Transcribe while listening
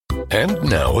And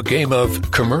now a game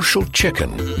of Commercial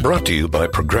Chicken, brought to you by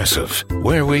Progressive,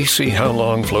 where we see how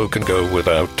long Flo can go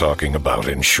without talking about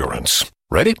insurance.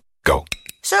 Ready? Go.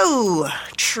 So,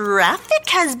 traffic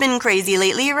has been crazy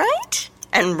lately, right?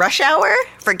 And rush hour?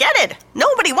 Forget it.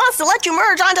 Nobody wants to let you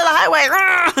merge onto the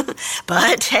highway.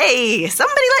 But hey,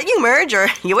 somebody let you merge or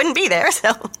you wouldn't be there,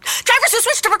 so drivers who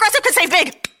switch to Progressive could save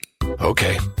big.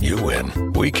 Okay, you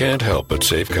win. We can't help but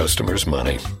save customers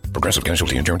money. Progressive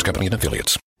Casualty Insurance Company and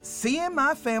Affiliates. Seeing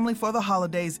my family for the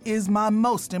holidays is my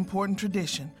most important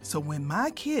tradition. So when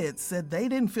my kids said they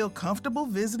didn't feel comfortable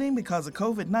visiting because of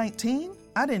COVID-19,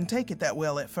 I didn't take it that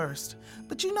well at first.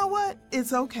 But you know what?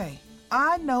 It's okay.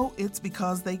 I know it's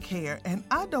because they care, and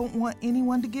I don't want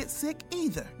anyone to get sick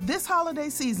either. This holiday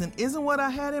season isn't what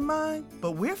I had in mind,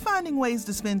 but we're finding ways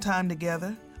to spend time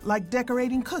together, like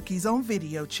decorating cookies on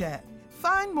video chat.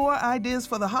 Find more ideas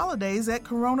for the holidays at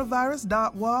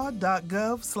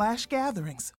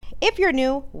coronavirus.wa.gov/gatherings. If you're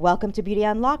new, welcome to Beauty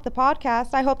Unlocked, the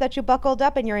podcast. I hope that you buckled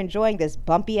up and you're enjoying this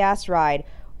bumpy-ass ride,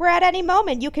 where at any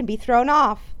moment you can be thrown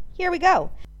off. Here we go.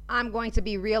 I'm going to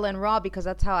be real and raw because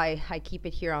that's how I keep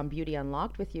it here on Beauty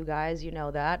Unlocked with you guys. You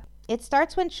know that. It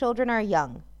starts when children are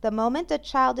young. The moment a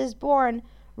child is born,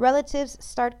 relatives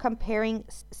start comparing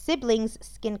siblings'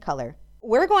 skin color.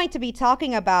 We're going to be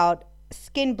talking about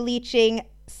skin bleaching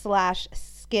 /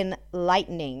 skin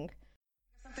lightening.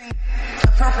 Something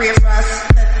appropriate for us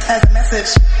that has a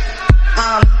message.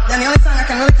 And the only song I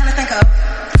can really kind of think of.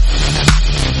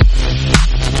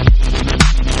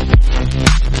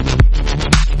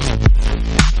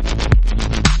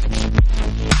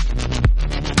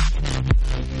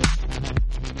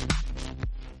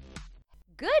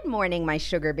 Good morning, my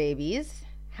sugar babies.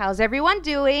 How's everyone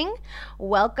doing?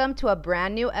 Welcome to a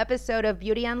brand new episode of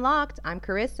Beauty Unlocked. I'm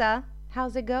Carissa.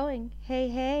 How's it going? Hey,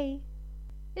 hey.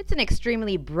 It's an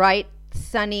extremely bright,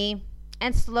 sunny,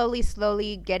 and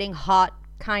slowly getting hot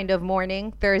kind of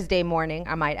morning. Thursday morning,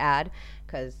 I might add,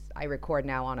 because I record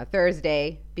now on a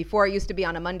Thursday. Before it used to be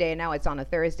on a Monday, and now it's on a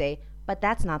Thursday. But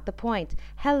that's not the point.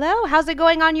 Hello, how's it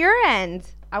going on your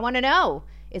end? I want to know.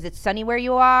 Is it sunny where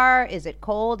you are? Is it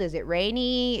cold? Is it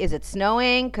rainy? Is it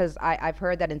snowing? Because I've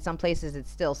heard that in some places it's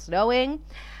still snowing.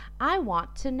 I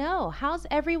want to know. How's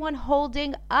everyone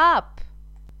holding up?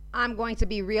 I'm going to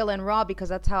be real and raw because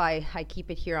that's how I keep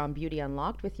it here on Beauty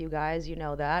Unlocked with you guys. You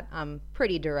know that. I'm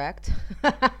pretty direct.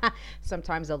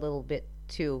 Sometimes a little bit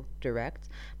too direct.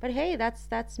 But hey,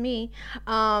 that's me.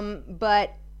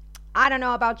 But I don't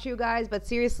know about you guys, but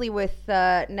seriously, with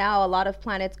now a lot of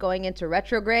planets going into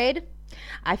retrograde,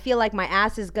 I feel like my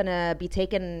ass is gonna be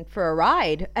taken for a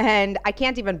ride and I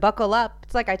can't even buckle up.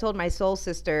 It's like I told my soul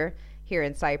sister here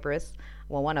in Cyprus,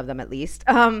 well, one of them at least,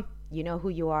 you know who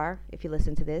you are if you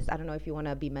listen to this. I don't know if you want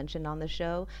to be mentioned on the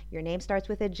show. Your name starts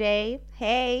with a J.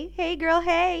 Hey girl,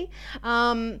 hey.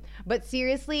 But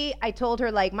seriously, I told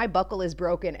her like my buckle is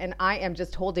broken and I am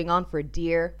just holding on for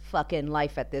dear fucking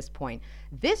life at this point.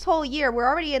 This whole year, we're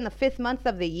already in the 5th month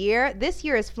of the year. This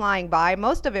year is flying by.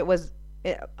 Most of it was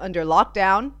under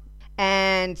lockdown,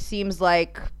 and seems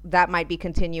like that might be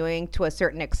continuing to a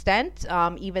certain extent,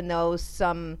 even though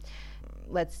some,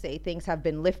 let's say, things have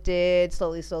been lifted.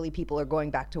 Slowly people are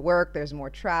going back to work. There's more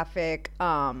traffic,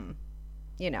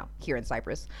 here in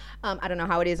Cyprus. I don't know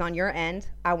how it is on your end.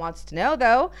 I want to know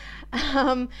though.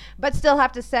 But still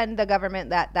have to send the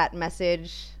government that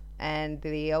message, and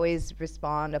they always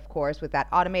respond, of course, with that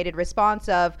automated response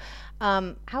of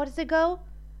how does it go?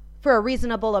 For a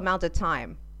reasonable amount of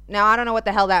time. Now, I don't know what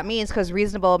the hell that means, because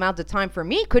reasonable amount of time for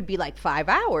me could be like 5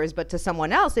 hours, but to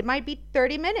someone else, it might be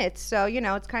 30 minutes. So,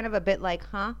 it's kind of a bit like,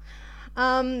 huh?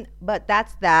 But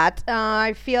that's that.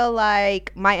 I feel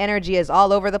like my energy is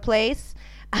all over the place.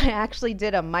 I actually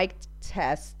did a mic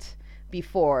test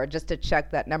before just to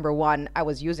check that, number one, I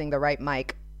was using the right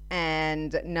mic,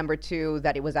 and number two,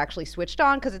 that it was actually switched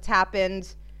on, because it's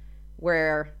happened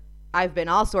where I've been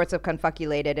all sorts of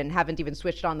confuculated and haven't even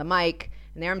switched on the mic.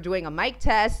 And there I'm doing a mic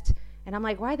test. And I'm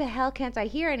like, why the hell can't I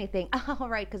hear anything? Oh,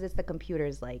 right, because it's the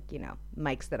computer's,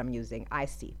 mics that I'm using. I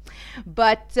see.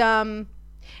 But,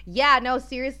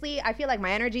 seriously, I feel like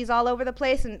my energy's all over the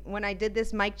place. And when I did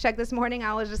this mic check this morning,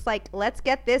 I was just like, let's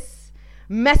get this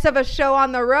mess of a show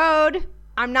on the road.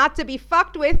 I'm not to be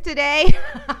fucked with today.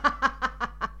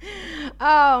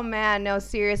 Oh, man, no,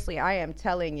 seriously, I am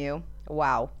telling you.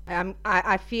 Wow.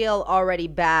 I feel already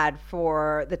bad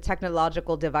for the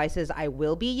technological devices I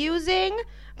will be using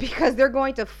because they're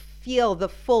going to feel the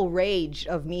full rage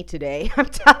of me today. I'm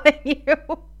telling you.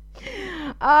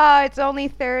 It's only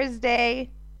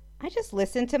Thursday. I just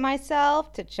listened to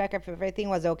myself to check if everything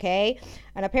was okay.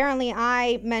 And apparently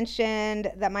I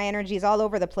mentioned that my energy is all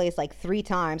over the place like 3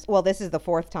 times. Well, this is the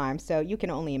 4th time, so you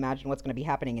can only imagine what's going to be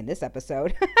happening in this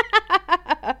episode.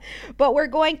 But we're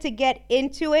going to get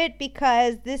into it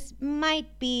because this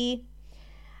might be,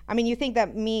 I mean, you think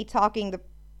that me talking the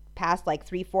past like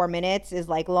 3-4 minutes is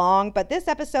like long, but this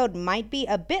episode might be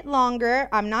a bit longer.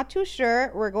 I'm not too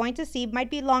sure. We're going to see. Might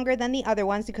be longer than the other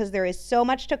ones because there is so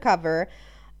much to cover.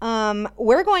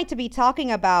 We're going to be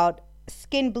talking about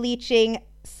skin bleaching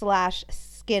 /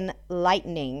 skin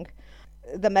lightening,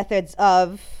 the methods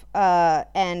of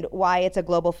and why it's a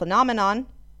global phenomenon.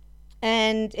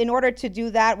 And in order to do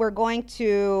that, we're going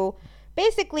to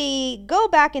basically go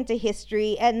back into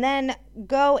history and then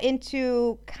go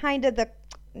into kind of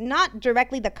not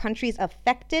directly the countries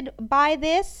affected by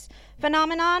this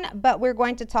phenomenon, but we're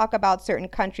going to talk about certain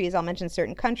countries. I'll mention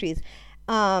certain countries.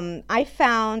 I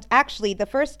found, actually, the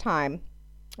first time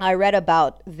I read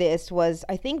about this was,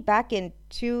 I think, back in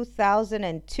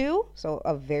 2002, so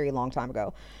a very long time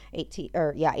ago,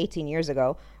 18 years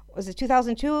ago. Was it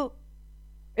 2002?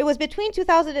 It was between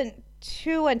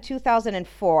 2002 and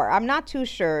 2004. I'm not too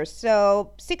sure.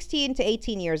 So 16 to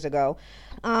 18 years ago.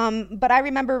 But I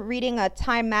remember reading a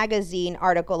Time magazine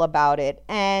article about it,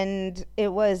 and it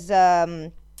was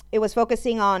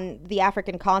focusing on the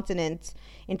African continent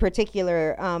in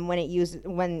particular, when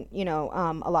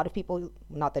a lot of people,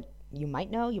 not that you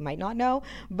might know, you might not know,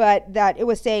 but that it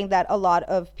was saying that a lot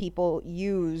of people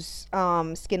use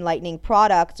skin lightening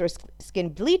products or skin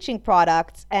bleaching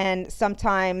products, and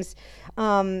sometimes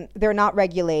they're not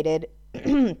regulated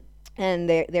and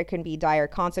there can be dire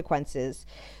consequences.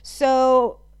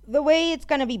 So the way it's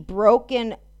going to be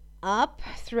broken up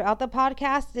throughout the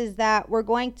podcast is that we're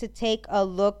going to take a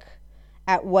look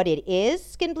at what it is,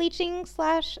 skin bleaching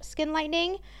 / skin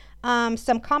lightening,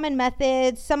 some common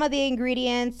methods, some of the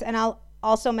ingredients, and I'll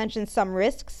also mention some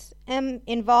risks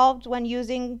involved when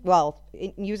using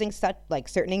such like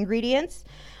certain ingredients.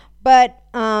 But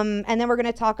and then we're going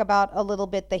to talk about a little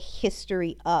bit the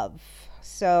history of.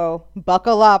 So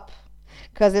buckle up,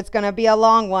 because it's going to be a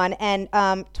long one. And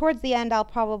towards the end, I'll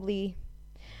probably,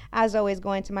 as always,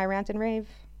 go into my rant and rave,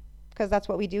 because that's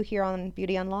what we do here on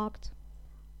Beauty Unlocked.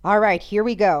 All right, here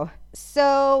we go.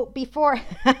 So before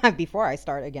I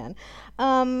start again,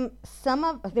 there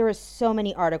were so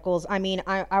many articles. I mean,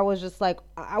 I was just like,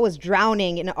 I was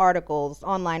drowning in articles,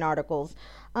 online articles.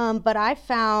 But I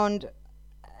found,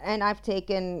 and I've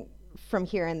taken from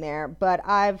here and there, but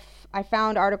I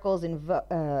found articles in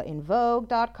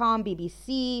Vogue.com,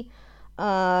 BBC,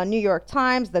 New York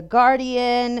Times, The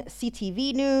Guardian,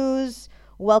 CTV News,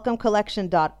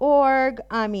 WelcomeCollection.org.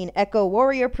 I mean, Echo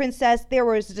Warrior Princess. There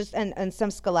was just and some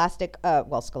scholarly,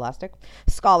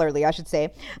 I should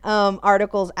say,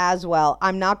 articles as well.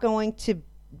 I'm not going to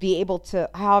be able to,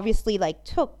 I obviously like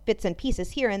took bits and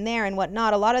pieces here and there and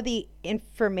whatnot. A lot of the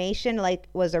information like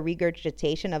was a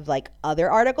regurgitation of like other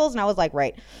articles, and I was like,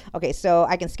 right, okay, so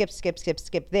I can skip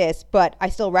this, but I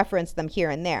still reference them here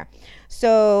and there.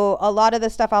 So a lot of the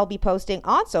stuff I'll be posting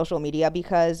on social media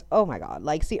because, oh my God,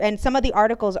 like, see, and some of the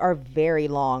articles are very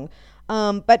long,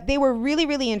 but they were really,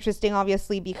 really interesting,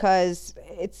 obviously, because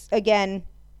it's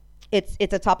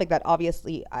a topic that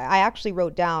obviously I actually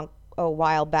wrote down a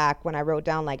while back when I wrote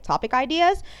down like topic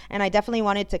ideas, and I definitely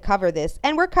wanted to cover this,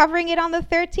 and we're covering it on the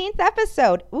 13th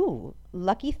episode. Ooh,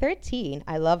 lucky 13.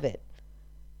 I love it.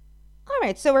 All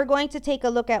right, so we're going to take a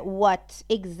look at what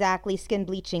exactly skin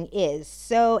bleaching is.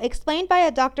 So explained by a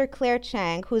Dr. Claire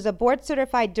Chang, who's a board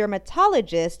certified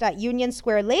dermatologist at Union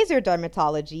Square Laser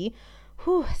Dermatology.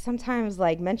 Sometimes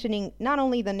like mentioning not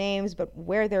only the names, but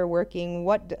where they're working,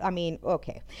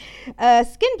 okay.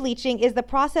 Skin bleaching is the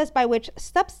process by which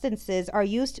substances are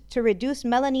used to reduce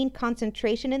melanin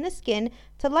concentration in the skin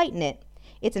to lighten it.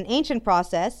 It's an ancient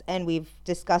process, and we've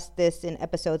discussed this in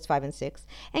episodes 5 and 6,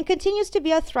 and continues to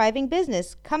be a thriving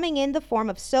business, coming in the form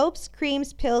of soaps,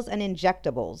 creams, pills, and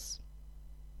injectables.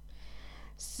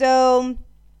 So,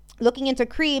 looking into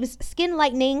creams, skin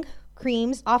lightening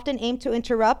creams often aim to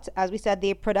interrupt, as we said,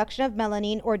 the production of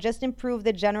melanin or just improve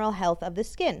the general health of the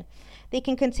skin. They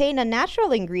can contain a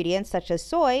natural ingredient such as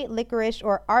soy, licorice,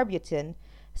 or arbutin,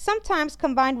 sometimes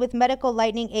combined with medical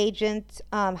lightening agent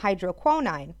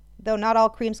hydroquinone, though not all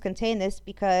creams contain this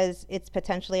because it's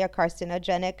potentially a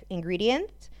carcinogenic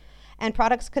ingredient. And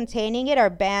products containing it are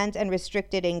banned and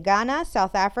restricted in Ghana,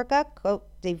 South Africa, Cote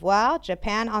d'Ivoire,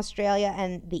 Japan, Australia,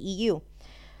 and the EU.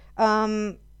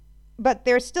 But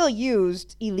they're still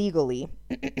used illegally.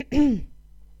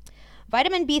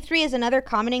 Vitamin B3 is another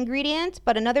common ingredient,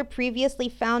 but another previously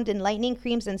found in lightening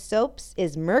creams and soaps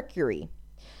is mercury.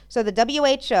 So the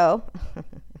WHO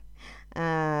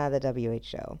The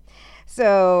WHO.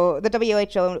 So the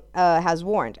WHO has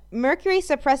warned, mercury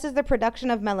suppresses the production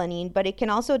of melanin, but it can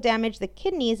also damage the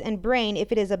kidneys and brain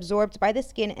if it is absorbed by the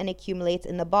skin and accumulates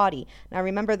in the body. Now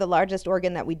remember, the largest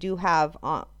organ that we do have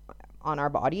on our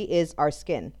body is our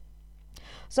skin.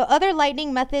 So other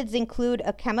lightening methods include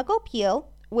a chemical peel,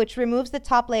 which removes the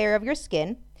top layer of your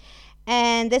skin,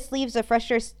 and this leaves the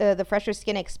fresher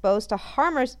skin exposed to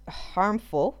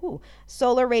harmful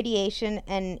solar radiation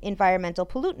and environmental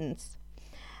pollutants.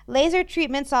 Laser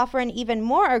treatments offer an even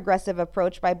more aggressive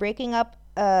approach by breaking up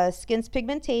skin's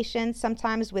pigmentation,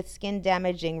 sometimes with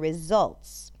skin-damaging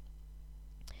results.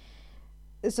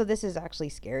 So this is actually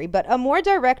scary, but a more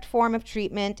direct form of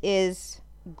treatment is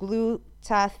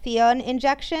glutathione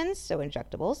injections, so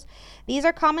injectables. These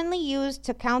are commonly used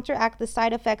to counteract the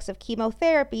side effects of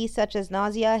chemotherapy, such as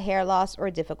nausea, hair loss, or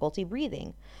difficulty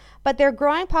breathing. But their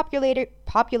growing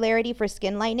popularity for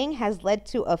skin lightening has led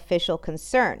to official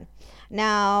concern.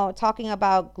 Now, talking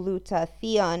about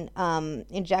glutathione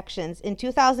injections, in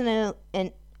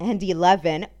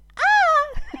 2011,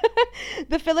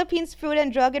 the Philippines Food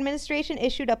and Drug Administration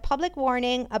issued a public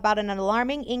warning about an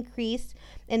alarming increase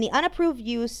in the unapproved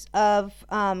use of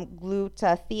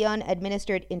glutathione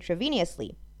administered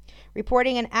intravenously,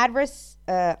 reporting on adverse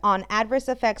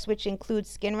effects which include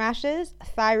skin rashes,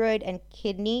 thyroid and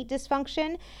kidney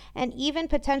dysfunction, and even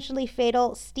potentially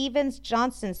fatal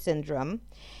Stevens-Johnson syndrome,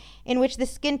 in which the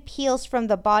skin peels from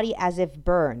the body as if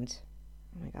burned.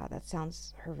 Oh my God, that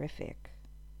sounds horrific.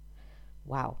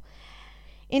 Wow.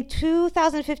 In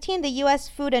 2015, the U.S.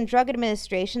 Food and Drug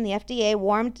Administration, the FDA,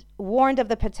 warned of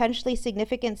the potentially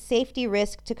significant safety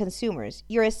risk to consumers.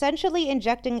 You're essentially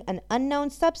injecting an unknown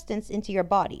substance into your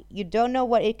body. You don't know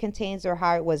what it contains or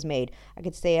how it was made. I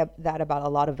could say that about a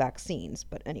lot of vaccines,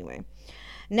 but anyway.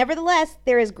 Nevertheless,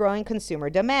 there is growing consumer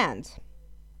demand.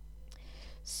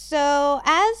 So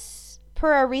as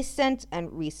per a in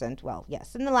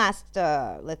the last,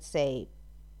 let's say,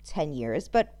 10 years,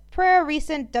 but per a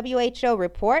recent WHO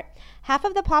report, half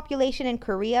of the population in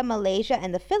Korea, Malaysia,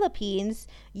 and the Philippines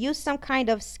use some kind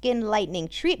of skin lightening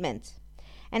treatment.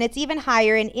 And it's even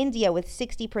higher in India, with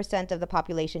 60% of the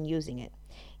population using it.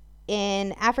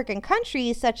 In African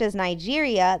countries such as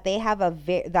Nigeria, they have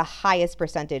the highest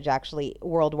percentage actually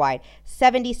worldwide.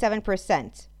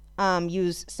 77%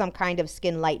 use some kind of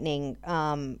skin lightening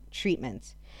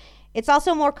treatment. It's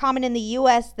also more common in the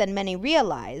U.S. than many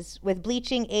realize, with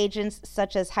bleaching agents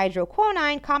such as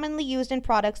hydroquinone commonly used in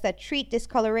products that treat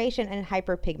discoloration and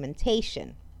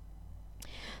hyperpigmentation.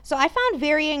 So I found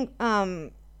varying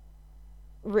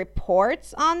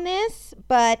reports on this,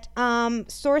 but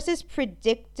sources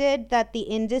predicted that the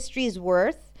industry's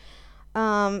worth,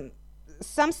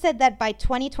 some said that by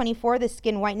 2024, the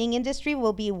skin whitening industry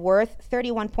will be worth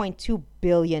 $31.2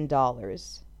 billion.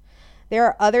 There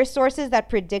are other sources that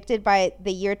predicted by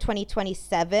the year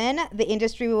 2027, the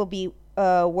industry will be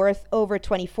worth over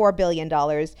 $24 billion.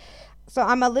 So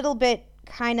I'm a little bit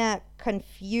kind of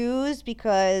confused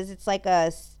because it's like a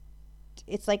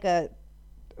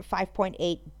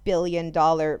 $5.8 billion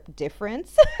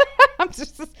difference.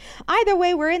 Either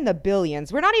way, we're in the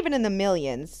billions. We're not even in the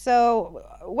millions. So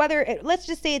let's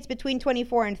just say it's between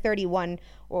 24 and 31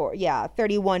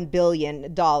 $31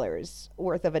 billion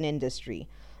worth of an industry.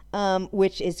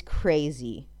 Which is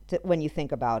crazy when you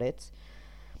think about it.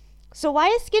 So why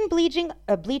is skin bleaching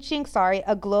a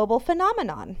global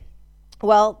phenomenon?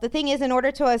 Well, the thing is, in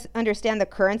order to understand the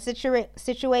current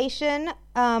situation,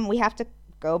 we have to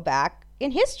go back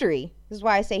in history. This is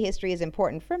why I say history is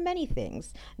important for many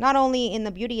things, not only in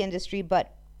the beauty industry,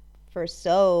 but for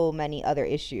so many other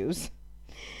issues.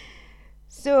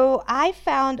 So I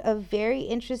found a very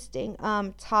interesting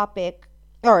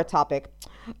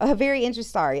a very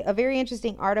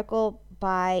interesting article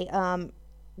by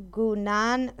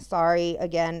Gunan. Sorry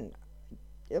again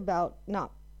about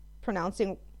not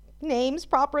pronouncing names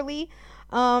properly.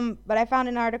 But I found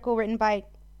an article written by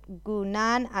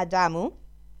Gunan Adamu.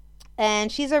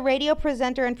 And she's a radio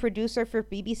presenter and producer for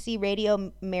BBC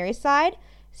Radio Merseyside,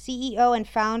 CEO and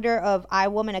founder of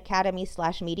iWoman Academy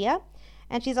 /media.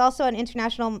 And she's also an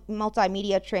international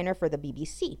multimedia trainer for the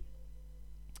BBC.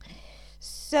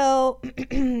 So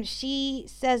she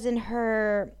says in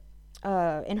her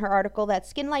article that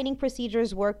skin lightening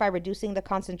procedures work by reducing the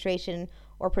concentration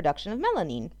or production of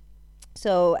melanin.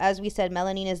 So as we said,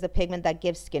 melanin is the pigment that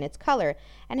gives skin its color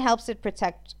and helps it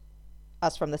protect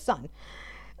us from the sun.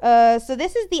 So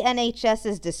this is the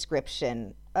NHS's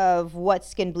description of what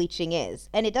skin bleaching is,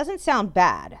 and it doesn't sound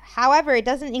bad. However, it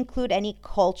doesn't include any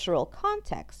cultural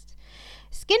context.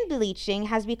 Skin bleaching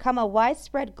has become a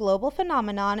widespread global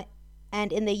phenomenon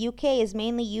and in the UK is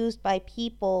mainly used by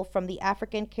people from the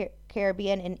African,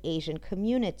 Caribbean, and Asian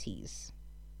communities.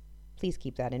 Please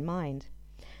keep that in mind.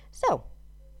 So,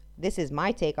 this is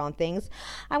my take on things.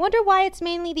 I wonder why it's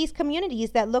mainly these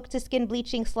communities that look to skin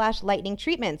bleaching / lightening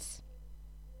treatments.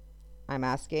 I'm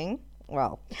asking,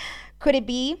 well, could it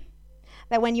be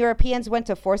that when Europeans went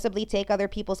to forcibly take other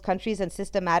people's countries and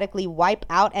systematically wipe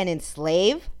out and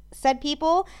enslave said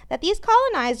people, that these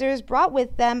colonizers brought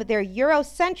with them their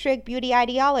Eurocentric beauty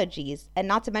ideologies, and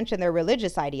not to mention their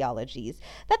religious ideologies,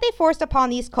 that they forced upon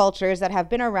these cultures that have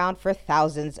been around for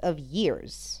thousands of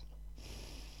years?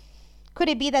 Could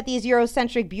it be that these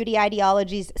Eurocentric beauty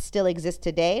ideologies still exist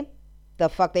today? The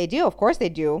fuck they do. Of course they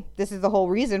do. This is the whole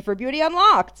reason for Beauty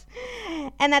Unlocked.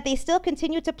 And that they still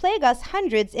continue to plague us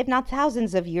hundreds, if not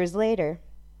thousands of years later.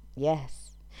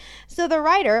 Yes. So the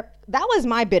writer, that was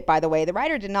my bit, by the way. The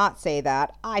writer did not say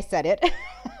that. I said it.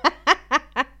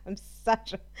 I'm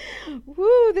such a...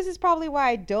 Woo, this is probably why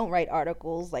I don't write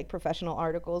articles, like professional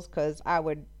articles, because I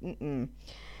would...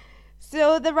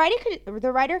 So the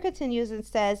writer continues and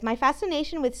says, my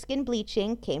fascination with skin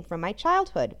bleaching came from my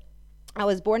childhood. I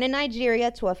was born in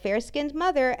Nigeria to a fair-skinned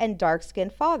mother and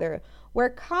dark-skinned father, where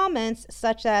comments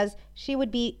such as, she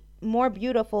would be more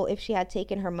beautiful if she had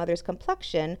taken her mother's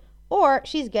complexion, or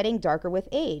she's getting darker with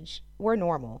age, were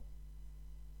normal.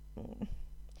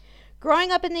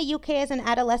 Growing up in the UK as an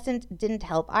adolescent didn't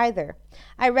help either.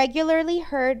 I regularly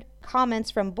heard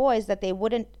comments from boys that they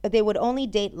would only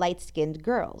date light-skinned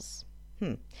girls.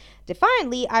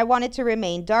 Defiantly, I wanted to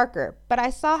remain darker, but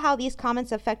I saw how these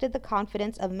comments affected the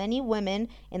confidence of many women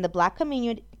in the Black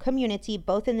community,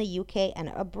 both in the UK and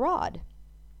abroad.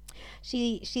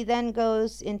 She then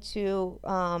goes into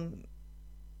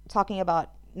talking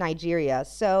about Nigeria.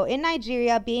 So in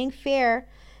Nigeria, being fair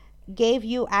gave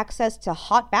you access to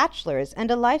hot bachelors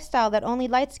and a lifestyle that only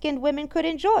light-skinned women could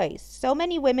enjoy. So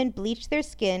many women bleached their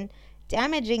skin,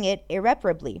 damaging it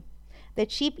irreparably. The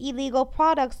cheap illegal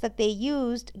products that they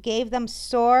used gave them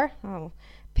sore,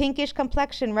 pinkish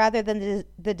complexion rather than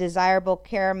the desirable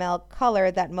caramel color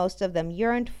that most of them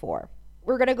yearned for.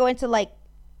 We're going to go into like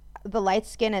the light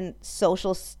skin and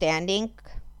social standing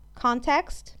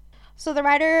context. So the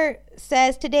writer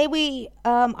says, today we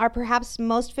are perhaps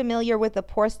most familiar with the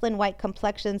porcelain white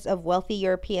complexions of wealthy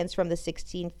Europeans from the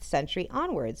 16th century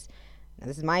onwards. Now,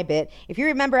 this is my bit. If you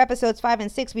remember episodes 5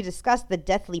 and 6, we discussed the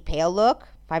deathly pale look,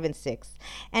 5 and 6.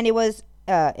 And it was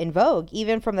in vogue,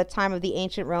 even from the time of the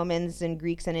ancient Romans and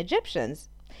Greeks and Egyptians.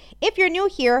 If you're new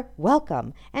here,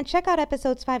 welcome, and check out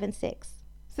episodes 5 and 6.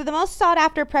 So the most sought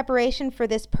after preparation for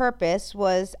this purpose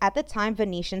was, at the time,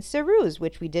 Venetian ceruse,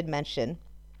 which we did mention.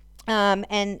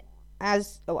 And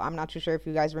I'm not too sure if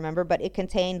you guys remember, but it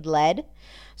contained lead.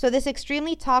 So this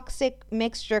extremely toxic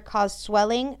mixture caused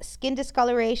swelling, skin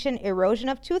discoloration, erosion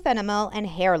of tooth enamel, and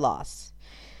hair loss.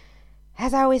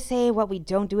 As I always say, what we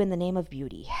don't do in the name of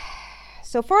beauty.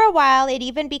 So for a while, it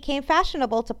even became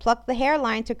fashionable to pluck the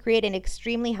hairline to create an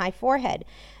extremely high forehead,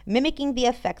 mimicking the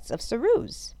effects of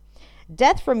ceruse.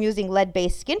 Death from using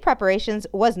lead-based skin preparations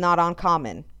was not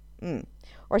uncommon.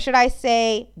 Or should I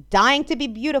say, dying to be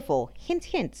beautiful. Hint,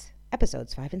 hint.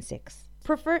 Episodes 5 and 6.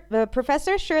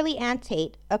 Professor Shirley Ann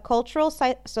Tate, a cultural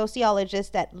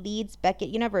sociologist at Leeds Beckett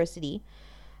University,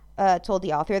 told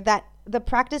the author that the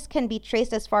practice can be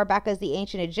traced as far back as the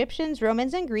ancient Egyptians,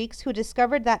 Romans, and Greeks, who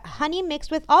discovered that honey mixed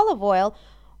with olive oil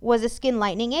was a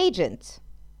skin-lightening agent.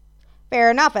 Fair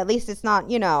enough. At least it's not,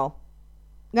 going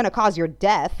to cause your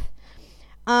death.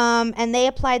 And they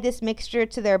applied this mixture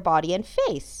to their body and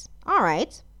face. All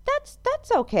right,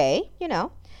 that's okay,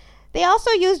 They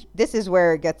also used, this is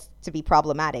where it gets to be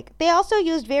problematic. They also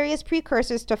used various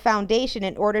precursors to foundation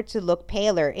in order to look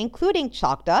paler, including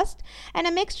chalk dust and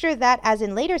a mixture that, as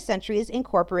in later centuries,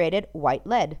 incorporated white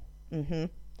lead.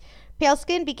 Pale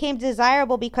skin became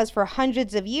desirable because for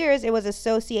hundreds of years it was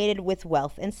associated with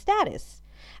wealth and status.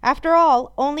 After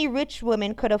all, only rich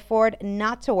women could afford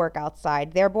not to work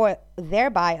outside,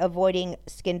 thereby avoiding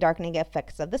skin darkening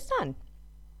effects of the sun.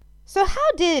 So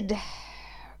how did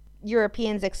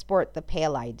Europeans export the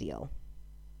pale ideal?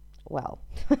 Well,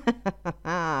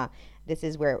 this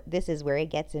is where it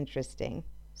gets interesting.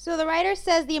 So the writer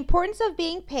says the importance of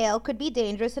being pale could be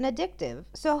dangerous and addictive.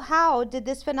 So how did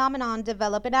this phenomenon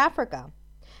develop in Africa?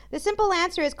 The simple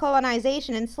answer is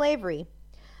colonization and slavery.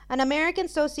 An American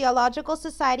Sociological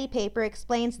Society paper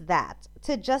explains that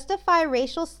to justify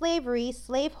racial slavery,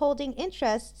 slaveholding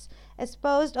interests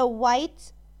espoused a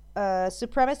white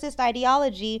supremacist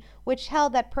ideology which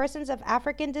held that persons of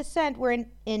African descent were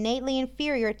innately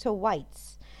inferior to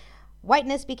whites.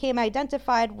 Whiteness became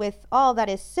identified with all that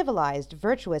is civilized,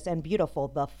 virtuous, and beautiful.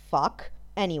 The fuck?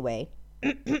 Anyway,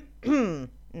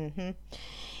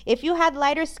 If you had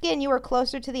lighter skin, you were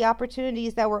closer to the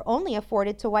opportunities that were only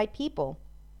afforded to white people.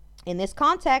 In this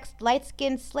context,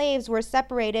 light-skinned slaves were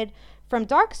separated from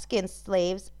dark-skinned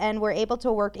slaves and were able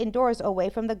to work indoors away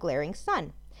from the glaring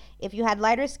sun. If you had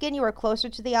lighter skin, you were closer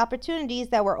to the opportunities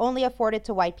that were only afforded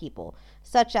to white people,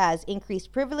 such as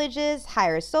increased privileges,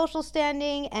 higher social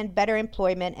standing, and better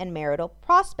employment and marital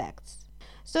prospects.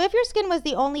 So if your skin was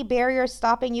the only barrier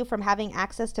stopping you from having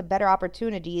access to better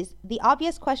opportunities, the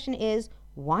obvious question is,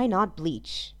 why not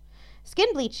bleach?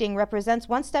 Skin bleaching represents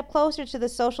one step closer to the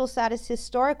social status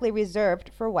historically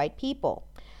reserved for white people.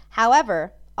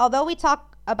 However, although we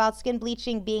talk about skin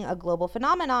bleaching being a global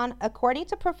phenomenon, according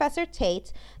to Professor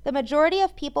Tate, the majority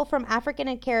of people from African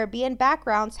and Caribbean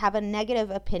backgrounds have a negative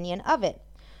opinion of it,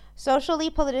 socially,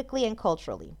 politically, and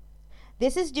culturally.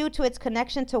 This is due to its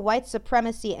connection to white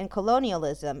supremacy and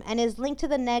colonialism and is linked to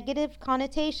the negative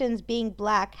connotations being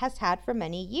black has had for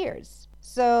many years.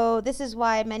 So this is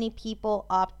why many people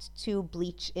opt to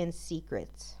bleach in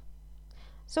secret.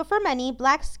 So for many,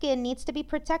 black skin needs to be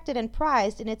protected and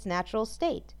prized in its natural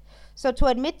state. So to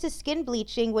admit to skin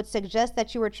bleaching would suggest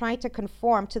that you were trying to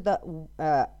conform to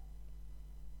the,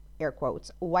 air quotes,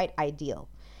 white ideal.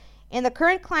 In the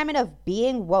current climate of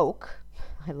being woke,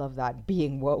 I love that,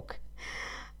 being woke,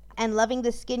 and loving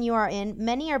the skin you are in,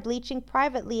 many are bleaching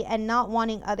privately and not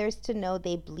wanting others to know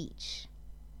they bleach.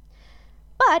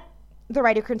 But the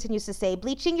writer continues to say,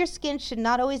 bleaching your skin should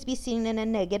not always be seen in a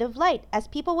negative light, as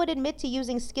people would admit to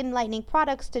using skin-lightening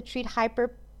products to treat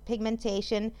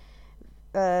hyperpigmentation,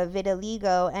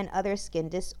 vitiligo, and other skin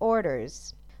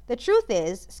disorders. The truth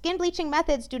is, skin bleaching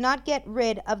methods do not get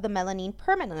rid of the melanin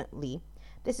permanently.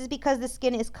 This is because the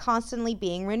skin is constantly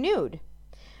being renewed,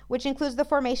 which includes the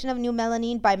formation of new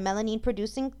melanin by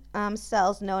melanin-producing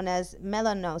cells known as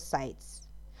melanocytes.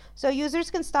 So users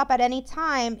can stop at any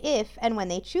time if and when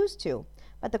they choose to.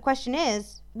 But the question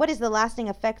is, what is the lasting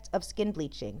effect of skin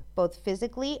bleaching, both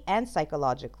physically and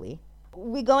psychologically?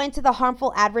 We go into the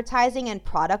harmful advertising and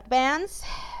product bans.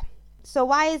 So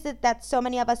why is it that so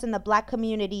many of us in the black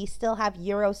community still have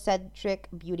Eurocentric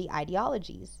beauty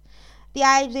ideologies? The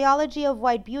ideology of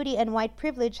white beauty and white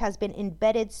privilege has been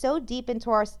embedded so deep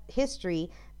into our history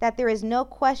that there is no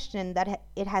question that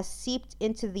it has seeped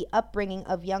into the upbringing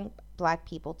of young black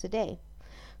people today.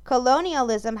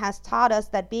 Colonialism has taught us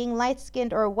that being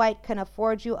light-skinned or white can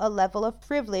afford you a level of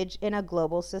privilege in a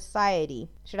global society.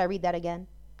 Should I read that again?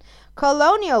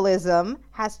 Colonialism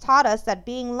has taught us that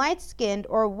being light-skinned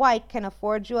or white can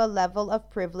afford you a level of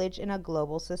privilege in a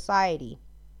global society.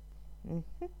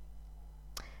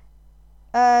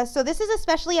 So this is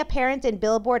especially apparent in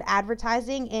billboard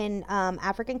advertising in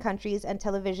African countries and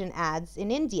television ads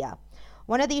in India.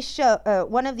 One of these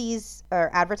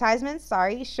advertisements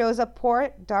shows a poor,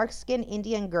 dark-skinned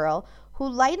Indian girl who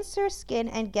lightens her skin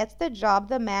and gets the job,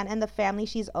 the man, and the family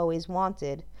she's always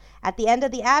wanted. At the end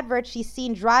of the advert, she's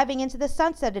seen driving into the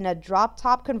sunset in a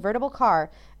drop-top convertible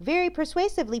car, very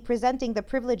persuasively presenting the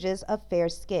privileges of fair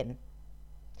skin.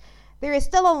 There is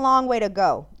still a long way to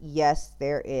go. Yes,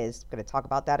 there is. I'm going to talk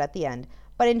about that at the end.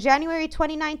 But in January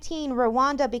 2019,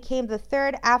 Rwanda became the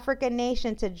third African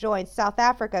nation to join South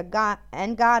Africa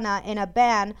and Ghana in a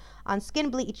ban on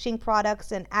skin bleaching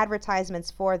products and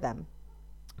advertisements for them.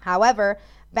 However,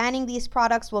 banning these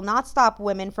products will not stop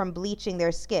women from bleaching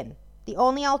their skin. The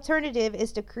only alternative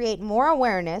is to create more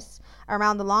awareness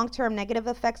around the long-term negative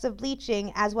effects of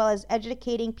bleaching, as well as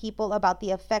educating people about the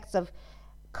effects of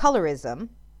colorism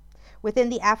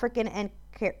within the African and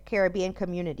Caribbean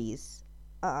communities.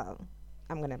 I'm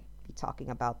going to be talking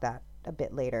about that a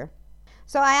bit later.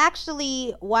 So I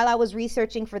actually, while I was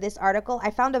researching for this article,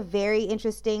 I found a very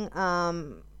interesting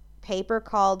paper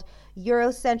called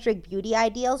Eurocentric Beauty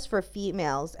Ideals for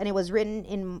Females, and it was written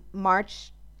in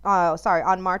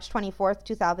on March 24th,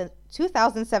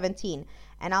 2017.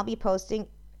 And I'll be posting,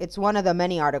 it's one of the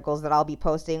many articles that I'll be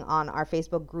posting on our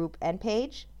Facebook group and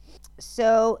page.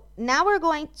 So now we're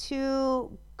going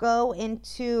to go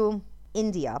into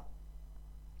India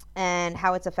and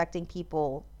how it's affecting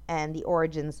people and the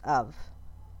origins of.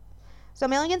 So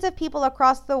millions of people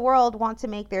across the world want to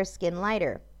make their skin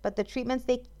lighter, but the treatments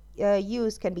they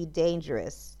use can be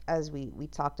dangerous, as we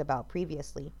talked about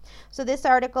previously. So this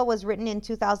article was written in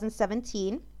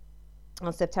 2017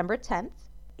 on September 10th.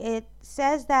 It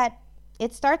says that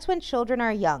it starts when children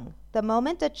are young. The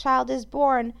moment a child is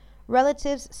born,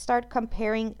 relatives start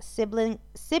comparing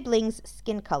siblings'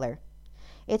 skin color.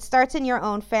 It starts in your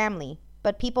own family,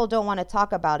 but people don't want to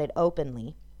talk about it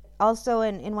openly. Also,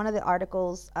 in one of the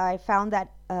articles, I found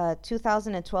that a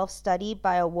 2012 study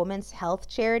by a women's health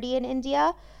charity in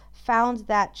India found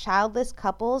that childless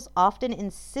couples often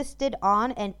insisted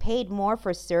on and paid more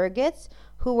for surrogates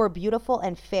who were beautiful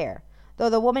and fair, though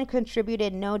the woman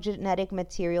contributed no genetic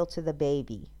material to the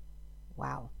baby.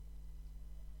 Wow.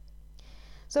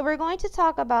 So we're going to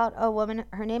talk about a woman.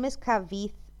 Her name is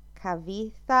Kavitha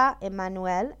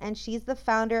Emanuel, and she's the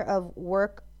founder of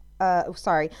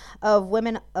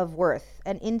Women of Worth,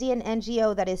 an Indian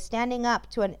NGO that is standing up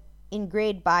to an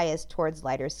ingrained bias towards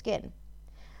lighter skin.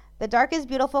 The Dark is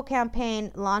Beautiful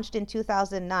campaign launched in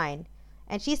 2009,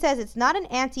 and she says it's not an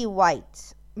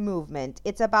anti-white movement.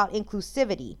 It's about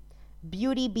inclusivity,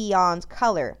 beauty beyond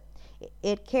color.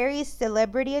 It carries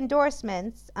celebrity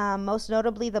endorsements, most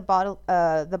notably the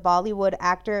Bollywood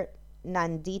actor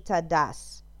Nandita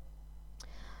Das.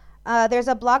 There's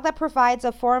a blog that provides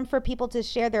a forum for people to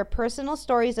share their personal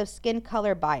stories of skin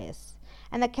color bias.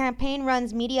 And the campaign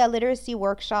runs media literacy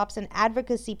workshops and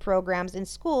advocacy programs in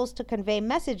schools to convey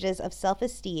messages of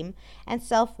self-esteem and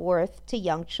self-worth to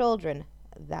young children.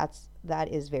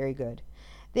 That is very good.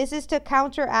 This is to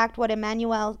counteract what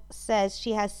Emmanuel says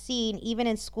she has seen even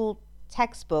in school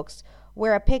textbooks,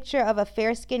 where a picture of a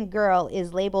fair-skinned girl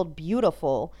is labeled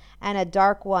beautiful and a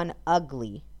dark one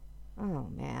ugly. Oh,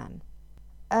 man.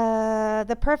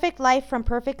 The perfect life from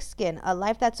perfect skin, a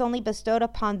life that's only bestowed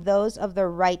upon those of the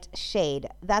right shade.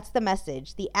 That's the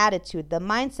message, the attitude, the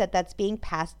mindset that's being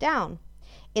passed down.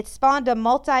 It spawned a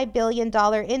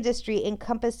multi-billion-dollar industry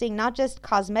encompassing not just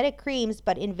cosmetic creams,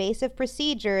 but invasive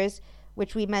procedures,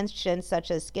 which we mentioned,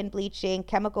 such as skin bleaching,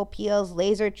 chemical peels,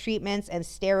 laser treatments, and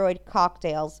steroid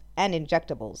cocktails and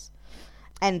injectables.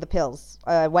 And the pills,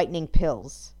 whitening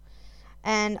pills.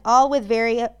 And all with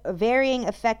varying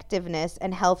effectiveness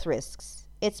and health risks.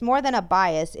 It's more than a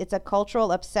bias, it's a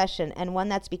cultural obsession, and one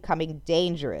that's becoming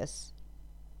dangerous.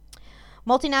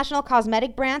 Multinational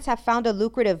cosmetic brands have found a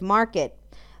lucrative market.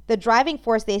 The driving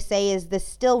force, they say, is the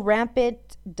still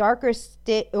rampant darker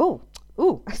so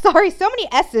many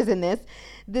S's in this.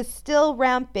 The still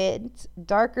rampant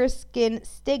darker skin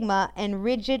stigma and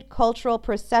rigid cultural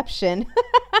perception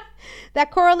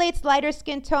that correlates lighter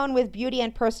skin tone with beauty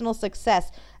and personal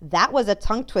success. That was a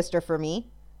tongue twister for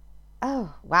me.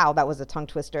 Oh, wow, that was a tongue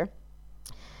twister.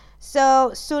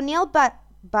 So Sunil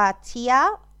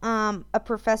Bhatia, a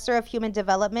professor of human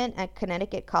development at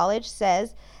Connecticut College,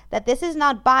 says that this is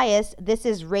not bias, this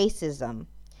is racism.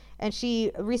 And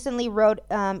she recently wrote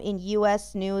in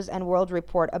U.S. News and World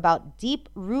Report about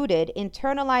deep-rooted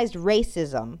internalized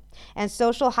racism and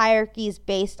social hierarchies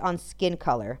based on skin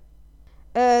color.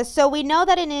 So we know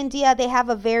that in India, they have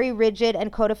a very rigid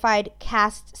and codified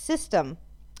caste system.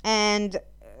 And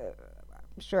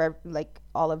I'm sure like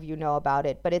all of you know about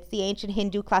it, but it's the ancient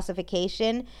Hindu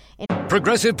classification.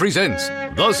 Progressive presents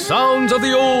The Sounds of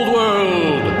the Old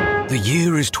World. The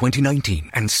year is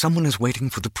 2019, and someone is waiting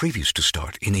for the previews to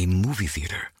start in a movie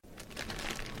theater.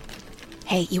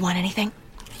 Hey, you want anything?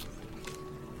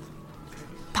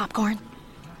 Popcorn?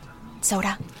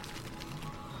 Soda?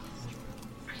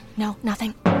 No,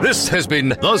 nothing? This has been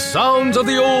The Sounds of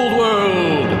the Old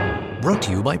World. Brought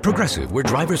to you by Progressive, where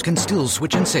drivers can still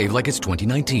switch and save like it's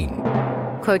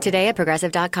 2019. Quote today at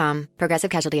Progressive.com. Progressive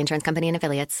Casualty Insurance Company and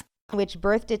Affiliates. Which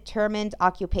birth determined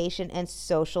occupation and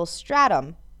social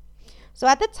stratum. So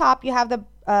at the top, you have the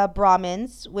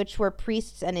Brahmins, which were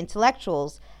priests and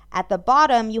intellectuals. At the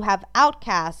bottom, you have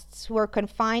outcasts who are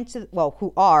confined to,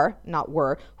 who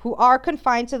are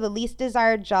confined to the least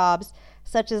desired jobs,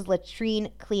 such as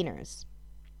latrine cleaners.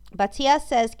 Bhatia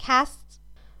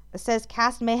says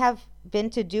caste may have been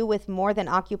to do with more than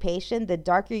occupation. The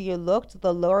darker you looked,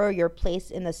 the lower your place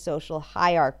in the social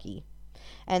hierarchy.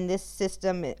 And this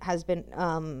system has been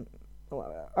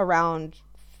around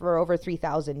for over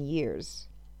 3,000 years.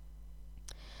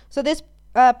 So this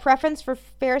preference for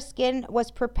fair skin was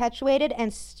perpetuated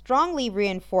and strongly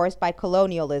reinforced by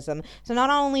colonialism. So not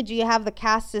only do you have the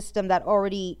caste system that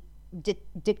already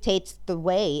dictates the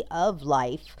way of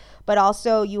life, but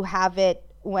also you have it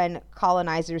when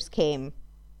colonizers came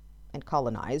and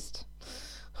colonized.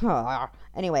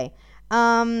 Anyway,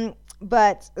 so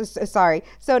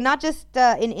not just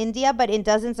in India, but in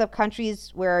dozens of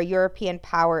countries where European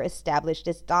power established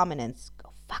its dominance.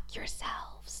 Go fuck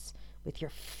yourselves with your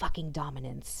fucking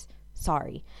dominance.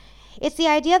 Sorry. It's the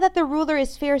idea that the ruler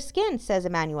is fair-skinned, says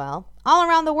Emmanuel. All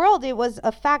around the world, it was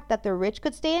a fact that the rich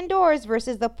could stay indoors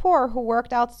versus the poor who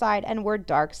worked outside and were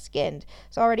dark-skinned.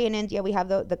 So already in India, we have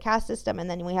the caste system, and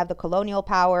then we have the colonial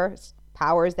powers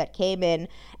that came in.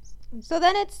 So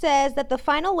then it says that the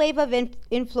final wave of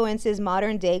influence is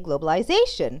modern-day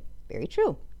globalization. Very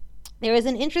true. There is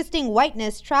an interesting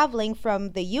whiteness traveling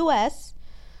from the U.S.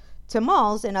 to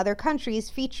malls in other countries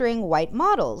featuring white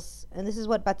models. And this is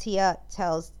what Batia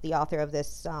tells the author of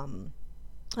this,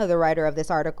 the writer of this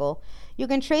article. You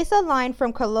can trace a line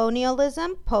from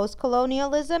colonialism,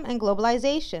 post-colonialism, and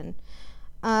globalization.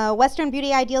 Western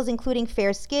beauty ideals, including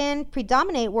fair skin,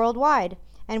 predominate worldwide.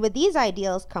 And with these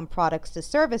ideals come products to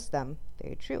service them.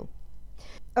 Very true.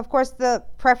 Of course, the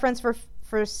preference for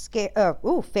fair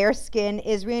skin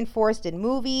is reinforced in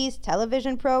movies,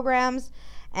 television programs,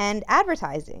 and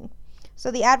advertising. So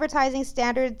the Advertising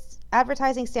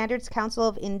Standards Council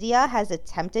of India has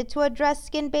attempted to address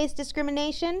skin-based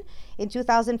discrimination in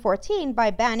 2014 by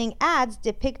banning ads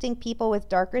depicting people with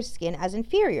darker skin as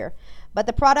inferior, but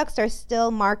the products are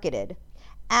still marketed.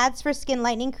 Ads for skin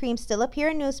lightening cream still appear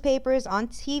in newspapers, on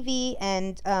TV,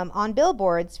 and on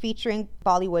billboards featuring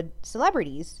Bollywood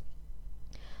celebrities.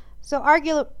 So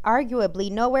arguably,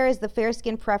 nowhere is the fair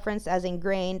skin preference as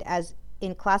ingrained as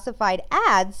in classified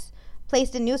ads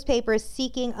placed in newspapers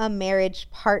seeking a marriage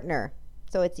partner.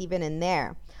 So it's even in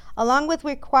there. Along with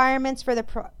requirements for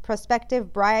the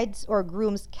prospective bride's or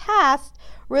groom's caste,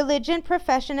 religion,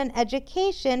 profession, and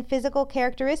education, physical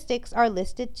characteristics are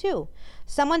listed too.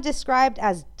 Someone described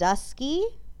as dusky,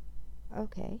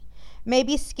 may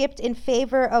be skipped in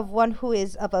favor of one who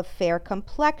is of a fair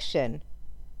complexion.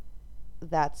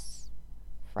 That's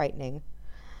frightening.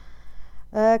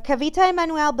 Kavita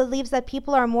Emmanuel believes that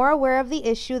people are more aware of the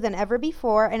issue than ever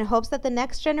before and hopes that the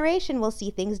next generation will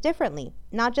see things differently,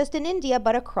 not just in India,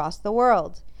 but across the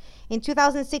world. In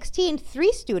 2016,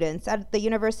 3 students at the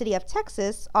University of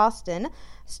Texas, Austin,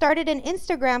 started an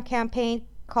Instagram campaign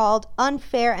called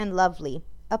Unfair and Lovely,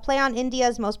 a play on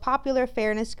India's most popular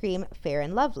fairness cream, Fair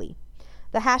and Lovely.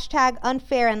 The hashtag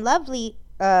Unfair and Lovely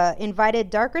invited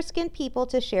darker-skinned people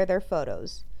to share their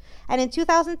photos. And in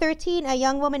 2013, a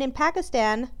young woman in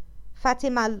Pakistan,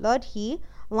 Fatima Lodhi,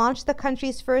 launched the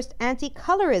country's first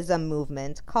anti-colorism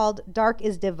movement called Dark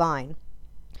is Divine.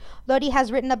 Lodhi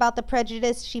has written about the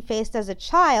prejudice she faced as a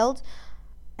child,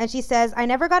 and she says, I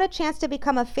never got a chance to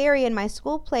become a fairy in my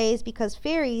school plays because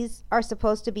fairies are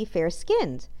supposed to be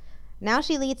fair-skinned. Now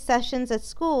she leads sessions at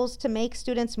schools to make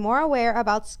students more aware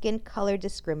about skin color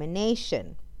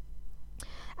discrimination.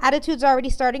 Attitudes are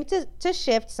already starting to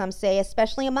shift, some say,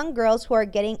 especially among girls who are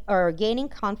gaining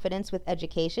confidence with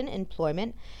education,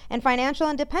 employment, and financial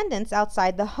independence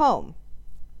outside the home.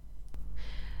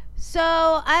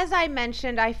 So, as I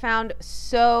mentioned, I found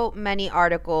so many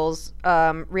articles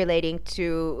relating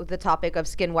to the topic of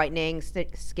skin whitening,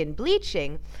 skin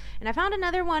bleaching. And I found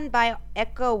another one by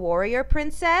Eco Warrior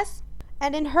Princess.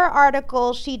 And in her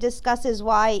article, she discusses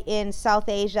why in South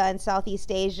Asia and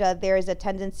Southeast Asia, there is a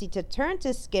tendency to turn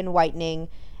to skin whitening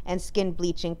and skin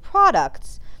bleaching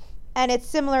products. And it's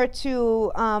similar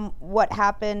to what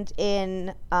happened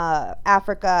in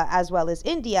Africa as well as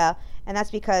India. And that's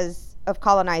because of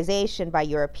colonization by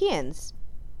Europeans.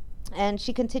 And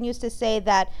she continues to say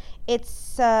that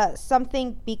it's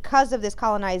something because of this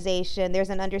colonization,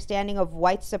 there's an understanding of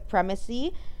white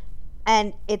supremacy,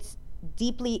 and it's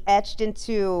deeply etched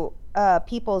into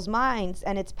people's minds,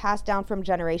 and it's passed down from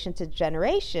generation to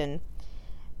generation.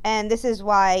 And this is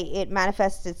why it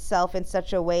manifests itself in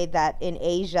such a way that in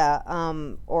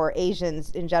Asia, or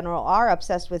Asians in general, are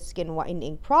obsessed with skin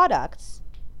whitening products.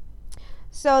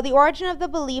 So the origin of the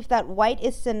belief that white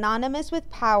is synonymous with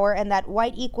power and that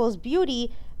white equals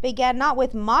beauty began not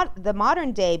with the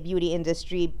modern day beauty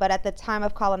industry, but at the time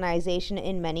of colonization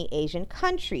in many Asian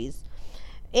countries.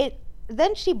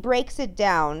 Then she breaks it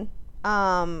down,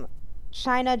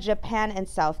 China, Japan, and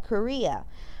South Korea.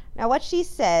 Now, what she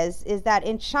says is that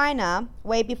in China,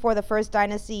 way before the first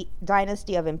dynasty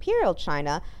of Imperial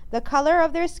China, the color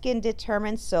of their skin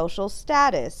determined social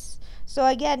status. So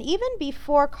again, even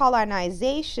before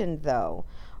colonization, though,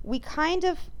 we kind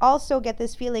of also get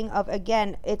this feeling of,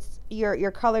 again, it's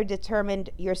your color determined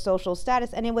your social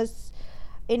status. And it was,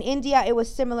 in India, it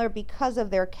was similar because of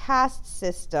their caste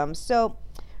system. So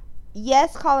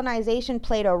yes, colonization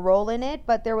played a role in it,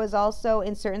 but there was also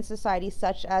in certain societies,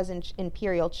 such as in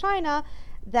Imperial China,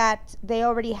 that they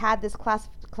already had this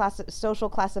social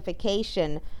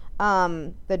classification.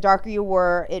 The darker you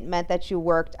were, it meant that you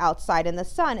worked outside in the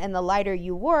sun, and the lighter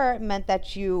you were meant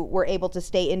that you were able to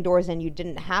stay indoors and you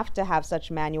didn't have to have such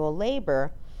manual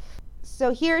labor.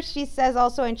 So here she says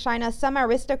also in China, some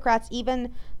aristocrats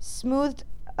even smoothed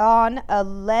on a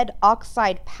lead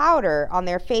oxide powder on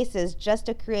their faces just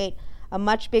to create a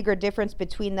much bigger difference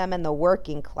between them and the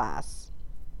working class.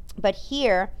 But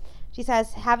here, she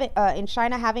says, in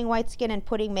China, having white skin and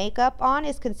putting makeup on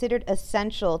is considered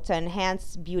essential to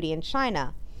enhance beauty in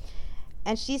China.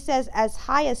 And she says as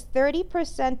high as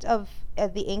 30% of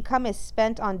the income is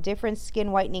spent on different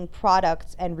skin whitening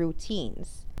products and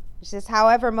routines. She says,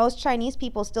 however, most Chinese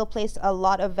people still place a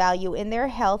lot of value in their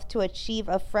health to achieve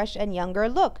a fresh and younger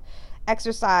look.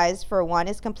 Exercise, for one,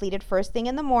 is completed first thing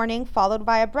in the morning, followed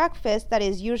by a breakfast that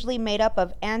is usually made up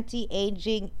of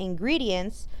anti-aging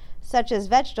ingredients, such as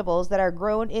vegetables that are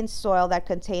grown in soil that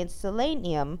contains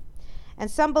selenium. And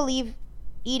some believe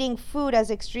eating food as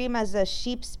extreme as a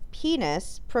sheep's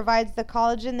penis provides the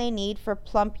collagen they need for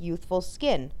plump, youthful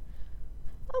skin.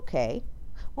 Okay.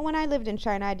 Well, when I lived in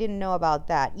China, I didn't know about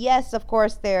that. Yes, of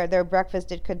course, their breakfast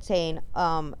did contain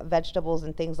vegetables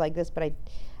and things like this, but I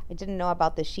didn't know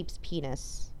about the sheep's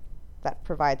penis that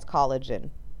provides collagen.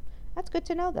 That's good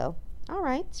to know, though. All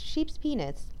right, sheep's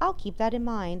penis. I'll keep that in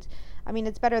mind. I mean,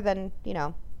 it's better than,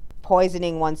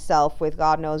 poisoning oneself with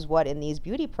God knows what in these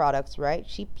beauty products, right?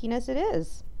 Sheep penis it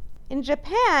is. In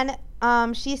Japan,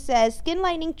 she says, skin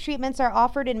lightening treatments are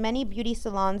offered in many beauty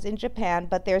salons in Japan,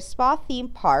 but their spa theme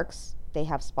parks, they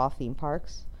have spa theme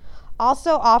parks,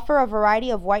 also offer a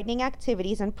variety of whitening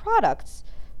activities and products,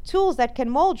 tools that can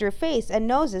mold your face and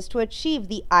noses to achieve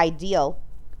the ideal,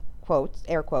 quotes,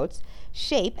 air quotes,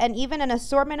 shape, and even an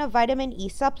assortment of vitamin E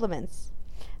supplements.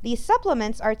 These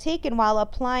supplements are taken while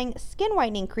applying skin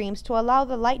whitening creams to allow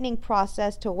the lightening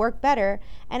process to work better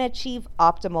and achieve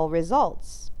optimal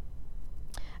results.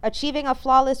 Achieving a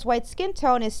flawless white skin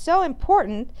tone is so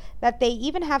important that they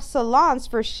even have salons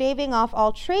for shaving off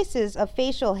all traces of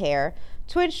facial hair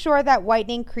to ensure that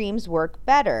whitening creams work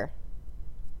better.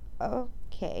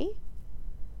 Okay.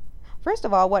 First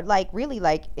of all, what really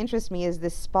interests me is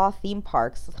this spa theme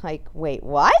parks. Wait,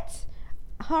 what?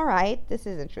 All right, this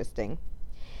is interesting.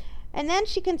 And then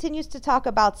she continues to talk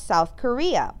about South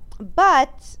Korea.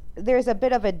 But there's a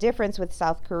bit of a difference with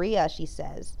South Korea, she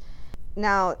says.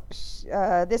 Now,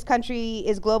 this country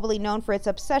is globally known for its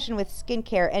obsession with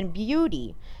skincare and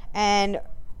beauty. And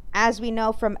as we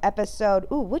know from episode,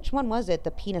 which one was it?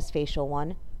 The penis facial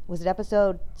one. Was it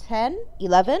episode 10?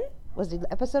 11? Was it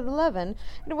episode 11?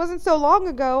 And it wasn't so long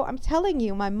ago. I'm telling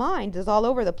you, my mind is all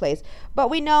over the place. But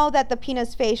we know that the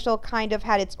penis facial kind of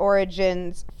had its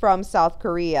origins from South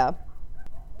Korea.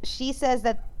 She says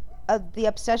that the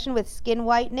obsession with skin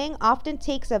whitening often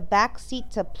takes a backseat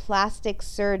to plastic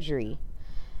surgery.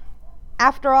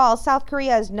 After all, South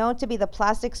Korea is known to be the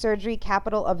plastic surgery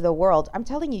capital of the world. I'm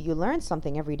telling you, you learn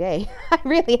something every day. I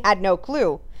really had no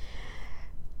clue.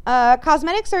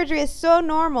 Cosmetic surgery is so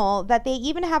normal that they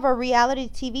even have a reality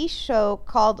TV show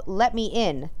called Let Me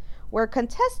In, where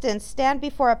contestants stand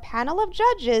before a panel of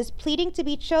judges pleading to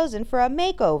be chosen for a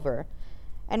makeover.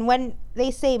 And when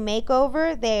they say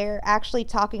makeover, they're actually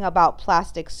talking about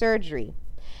plastic surgery.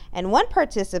 And one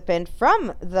participant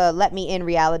from the Let Me In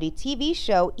reality TV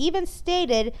show even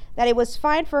stated that it was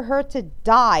fine for her to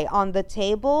die on the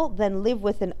table than live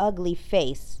with an ugly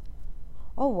face.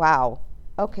 Oh, wow.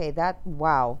 Okay,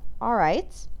 wow. All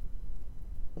right.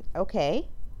 Okay.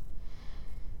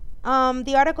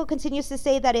 The article continues to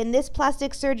say that in this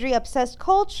plastic surgery obsessed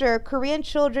culture, Korean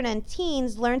children and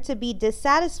teens learn to be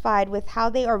dissatisfied with how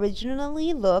they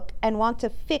originally look and want to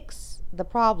fix the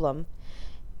problem.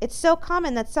 It's so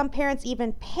common that some parents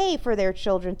even pay for their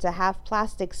children to have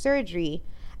plastic surgery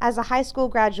as a high school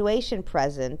graduation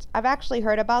present. I've actually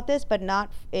heard about this, but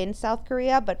not in South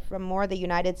Korea, but from more the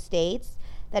United States,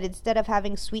 that instead of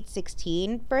having sweet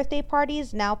 16 birthday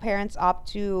parties, now parents opt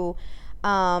to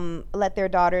let their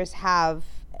daughters have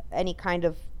any kind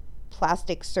of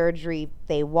plastic surgery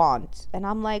they want. And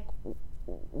I'm like,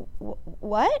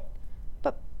 what?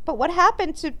 But what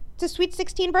happened to sweet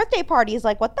 16 birthday parties?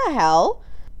 Like, what the hell?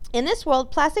 In this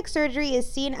world, plastic surgery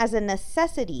is seen as a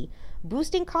necessity,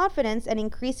 boosting confidence and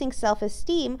increasing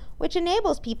self-esteem, which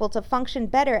enables people to function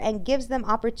better and gives them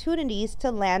opportunities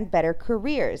to land better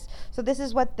careers. So this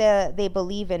is what they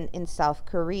believe in South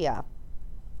Korea.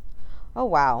 Oh,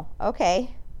 wow.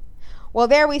 Okay. Well,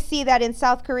 there we see that in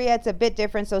South Korea, it's a bit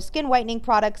different. So skin whitening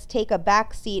products take a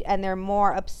back seat and they're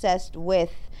more obsessed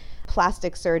with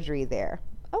plastic surgery there.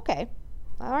 Okay.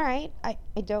 All right.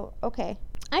 Okay.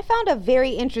 I found a very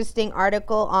interesting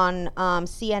article on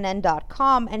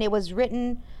CNN.com, and it was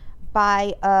written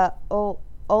by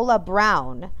Ola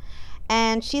Brown.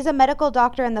 And she's a medical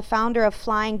doctor and the founder of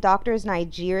Flying Doctors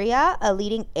Nigeria, a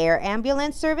leading air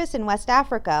ambulance service in West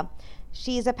Africa.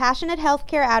 She's a passionate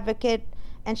healthcare advocate,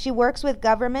 and she works with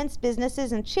governments,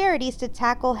 businesses, and charities to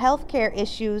tackle healthcare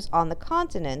issues on the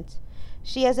continent.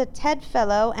 She is a TED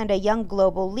Fellow and a Young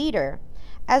Global Leader,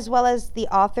 as well as the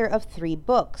author of 3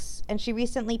 books. And she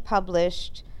recently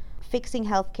published Fixing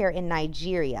Healthcare in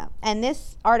Nigeria. And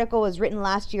this article was written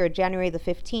last year, January the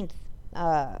 15th,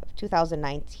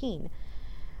 2019.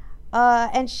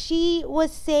 And she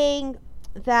was saying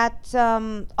that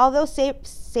although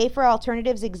safer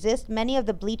alternatives exist, many of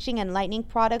the bleaching and lightening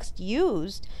products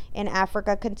used in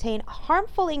Africa contain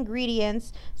harmful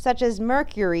ingredients such as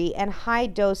mercury and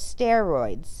high-dose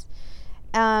steroids.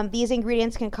 These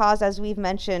ingredients can cause, as we've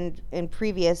mentioned in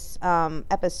previous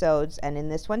episodes, and in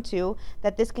this one too,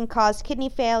 that this can cause kidney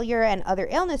failure and other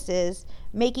illnesses,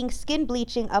 making skin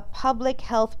bleaching a public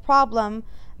health problem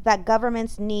that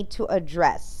governments need to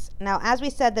address. Now, as we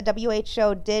said, the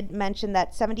WHO did mention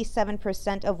that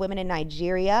 77% of women in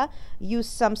Nigeria use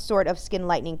some sort of skin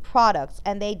lightening products.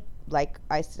 And they, like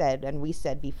I said, and we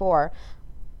said before,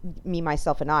 me,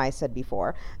 myself, and I said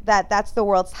before, that that's the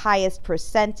world's highest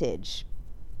percentage.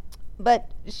 But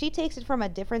she takes it from a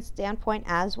different standpoint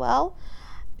as well.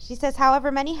 She says,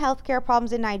 however, many healthcare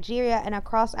problems in Nigeria and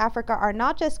across Africa are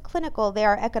not just clinical, they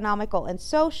are economical and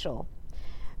social.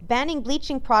 Banning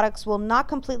bleaching products will not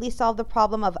completely solve the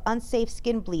problem of unsafe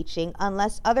skin bleaching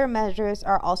unless other measures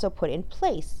are also put in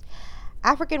place.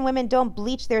 African women don't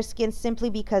bleach their skin simply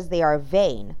because they are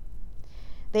vain.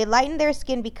 They lighten their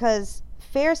skin because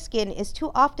fair skin is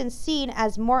too often seen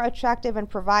as more attractive and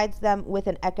provides them with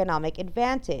an economic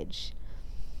advantage.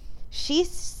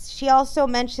 She also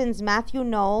mentions Matthew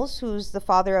Knowles, who's the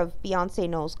father of Beyonce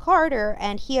Knowles Carter,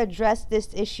 and he addressed this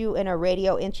issue in a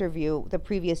radio interview the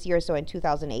previous year, so in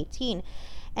 2018.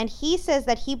 And he says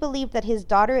that he believed that his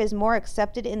daughter is more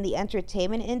accepted in the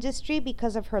entertainment industry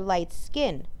because of her light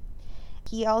skin.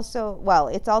 He also, well,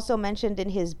 it's also mentioned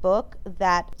in his book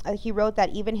that he wrote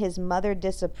that even his mother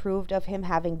disapproved of him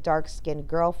having dark-skinned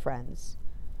girlfriends.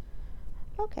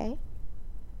 Okay.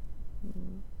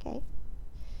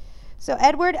 So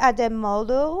Edward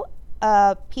Ademolu,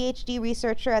 a PhD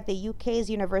researcher at the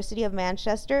UK's University of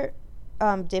Manchester,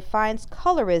 defines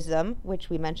colorism, which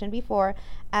we mentioned before,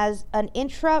 as an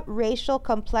intra-racial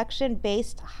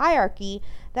complexion-based hierarchy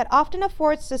that often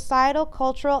affords societal,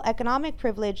 cultural, economic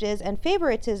privileges and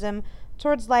favoritism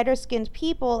towards lighter-skinned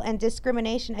people and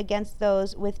discrimination against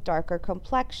those with darker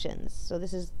complexions. So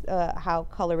this is how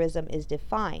colorism is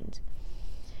defined.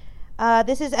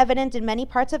 This is evident in many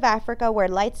parts of Africa where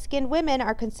light-skinned women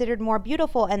are considered more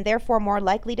beautiful and therefore more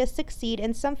likely to succeed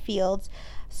in some fields,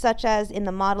 such as in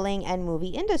the modeling and movie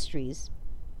industries.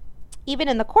 Even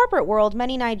in the corporate world,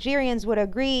 many Nigerians would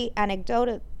agree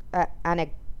anecdotally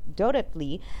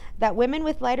that women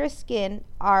with lighter skin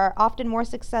are often more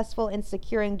successful in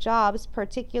securing jobs,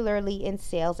 particularly in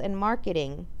sales and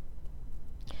marketing.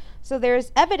 So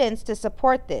there's evidence to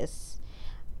support this.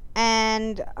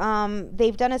 And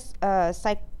they've done a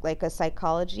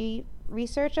psychology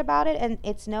research about it, and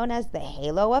it's known as the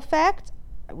halo effect.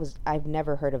 I've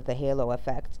never heard of the halo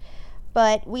effect,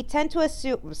 but we tend to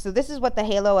assume, so this is what the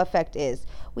halo effect is.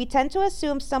 We tend to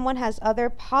assume someone has other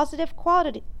positive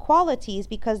qualities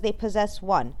because they possess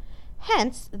one.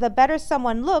 Hence, the better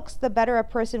someone looks, the better a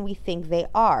person we think they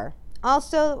are.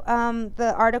 Also,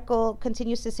 the article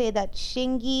continues to say that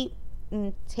Shingi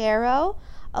Ntero,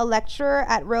 a lecturer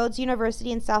at Rhodes University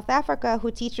in South Africa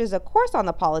who teaches a course on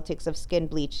the politics of skin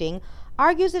bleaching,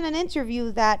 argues in an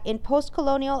interview that in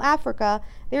post-colonial Africa,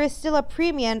 there is still a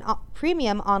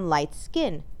premium on light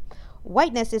skin.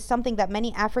 Whiteness is something that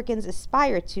many Africans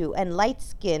aspire to, and light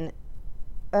skin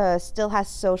still has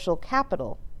social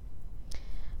capital.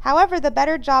 However, the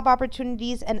better job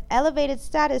opportunities and elevated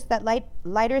status that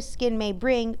lighter skin may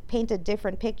bring paint a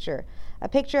different picture. A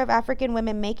picture of African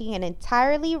women making an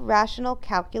entirely rational,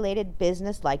 calculated,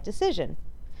 business-like decision.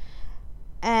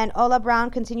 And Ola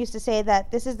Brown continues to say that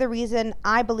this is the reason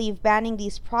I believe banning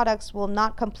these products will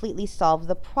not completely solve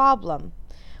the problem.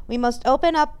 We must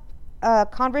open up a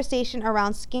conversation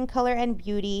around skin color and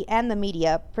beauty and the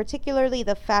media, particularly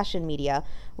the fashion media,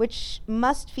 which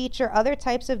must feature other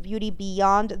types of beauty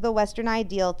beyond the Western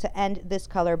ideal to end this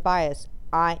color bias.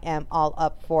 I am all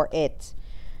up for it.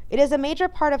 It is a major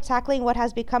part of tackling what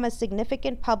has become a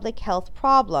significant public health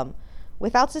problem.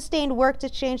 Without sustained work to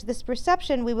change this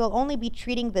perception, we will only be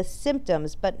treating the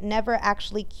symptoms, but never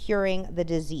actually curing the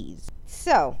disease.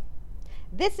 So,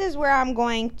 this is where I'm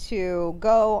going to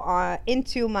go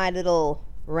into my little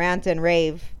rant and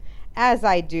rave, as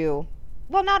I do.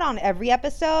 Well, not on every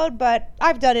episode, but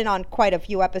I've done it on quite a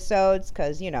few episodes,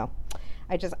 because, you know,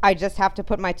 I just have to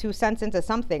put my 2 cents into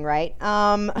something, right?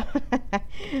 But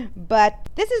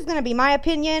this is going to be my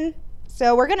opinion.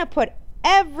 So we're going to put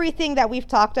everything that we've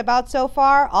talked about so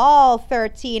far, all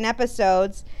 13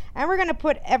 episodes, and we're going to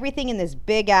put everything in this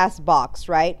big ass box,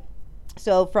 right?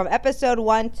 So from episode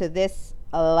 1 to this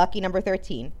lucky number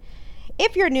 13.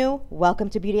 If you're new, welcome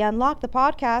to Beauty Unlocked, the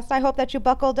podcast. I hope that you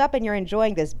buckled up and you're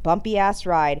enjoying this bumpy ass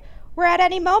ride, where at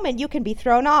any moment you can be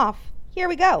thrown off. here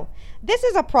we go. This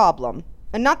is a problem,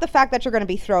 and not the fact that you're going to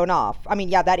be thrown off. I mean,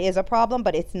 yeah, that is a problem,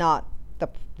 but it's not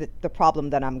the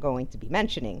problem that I'm going to be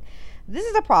mentioning. This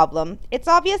is a problem. It's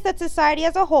obvious that society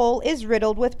as a whole is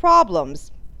riddled with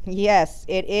problems. Yes,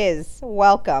 it is.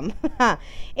 Welcome.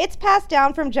 It's passed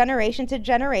down from generation to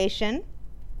generation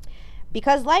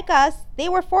because, like us, they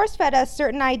were force-fed a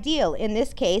certain ideal. In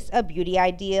this case, a beauty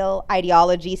ideal,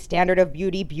 ideology, standard of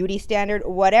beauty, beauty standard,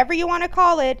 whatever you want to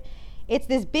call it. It's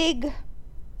this big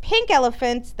pink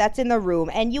elephant that's in the room,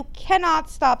 and you cannot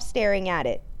stop staring at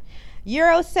it.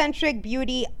 Eurocentric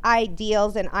beauty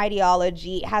ideals and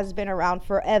ideology has been around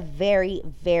for a very,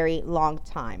 very long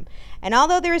time. And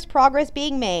although there is progress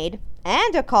being made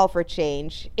and a call for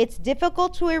change, it's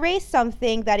difficult to erase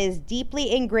something that is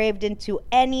deeply engraved into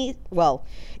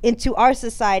into our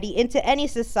society, into any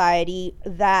society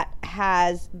that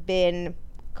has been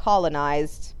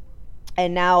colonized.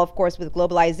 And now, of course, with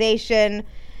globalization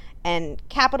and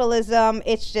capitalism,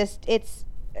 it's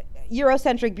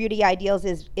Eurocentric beauty ideals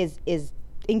is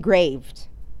engraved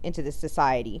into this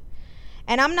society.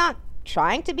 And I'm not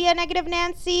trying to be a negative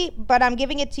Nancy, but I'm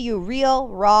giving it to you real,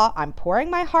 raw. I'm pouring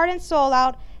my heart and soul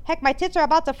out. Heck, my tits are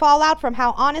about to fall out from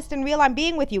how honest and real I'm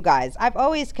being with you guys. I've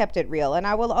always kept it real, and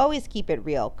I will always keep it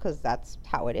real, because that's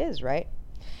how it is, right?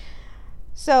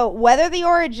 So whether the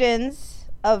origins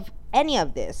of any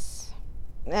of this,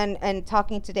 and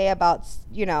talking today about,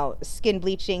 skin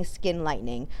bleaching, skin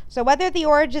lightening. So whether the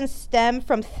origins stem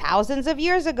from thousands of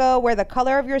years ago where the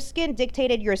color of your skin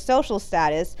dictated your social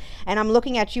status, and I'm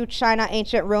looking at you, China,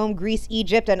 ancient Rome, Greece,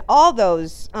 Egypt, and all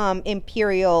those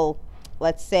imperial,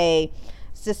 let's say,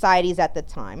 societies at the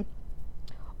time,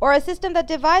 or a system that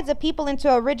divides a people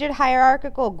into a rigid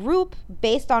hierarchical group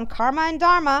based on karma and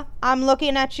dharma, I'm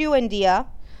looking at you, India,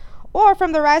 or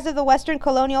from the rise of the Western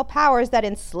colonial powers that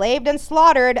enslaved and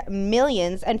slaughtered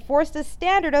millions and forced a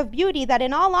standard of beauty that,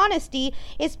 in all honesty,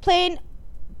 is plain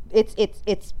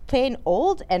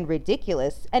old and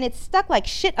ridiculous, and it's stuck like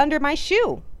shit under my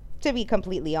shoe, to be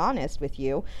completely honest with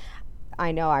you.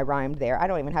 I know I rhymed there. I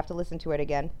don't even have to listen to it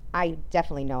again. I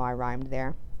definitely know I rhymed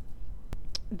there.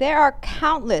 There are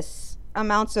countless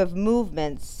amounts of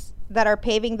movements that are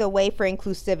paving the way for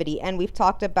inclusivity, and we've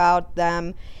talked about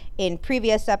them in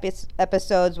previous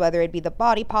episodes, whether it be the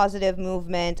body positive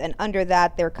movement, and under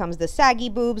that there comes the saggy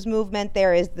boobs movement.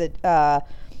 There is the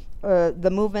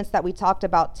movements that we talked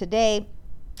about today.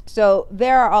 So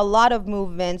there are a lot of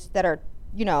movements that are,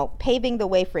 paving the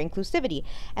way for inclusivity.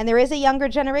 And there is a younger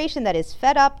generation that is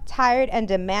fed up, tired, and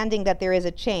demanding that there is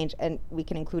a change. And we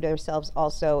can include ourselves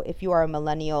also. If you are a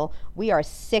millennial, we are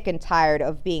sick and tired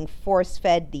of being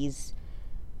force-fed these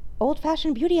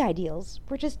old-fashioned beauty ideals.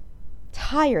 We're just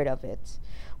tired of it.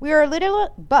 We are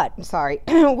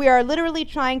literally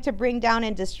trying to bring down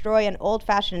and destroy an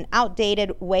old-fashioned,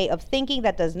 outdated way of thinking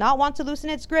that does not want to loosen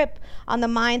its grip on the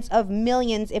minds of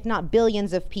millions, if not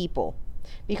billions, of people,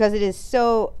 because it is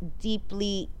so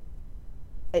deeply,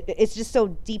 it's just so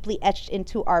deeply etched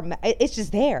into our. It's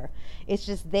just there. It's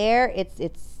just there.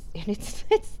 It's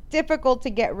difficult to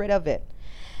get rid of it.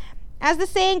 As the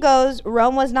saying goes,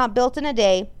 Rome was not built in a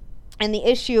day, and the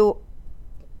issue,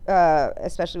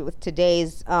 especially with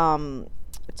today's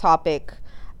topic,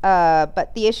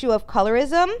 but the issue of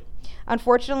colorism,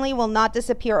 unfortunately, will not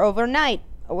disappear overnight.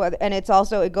 And it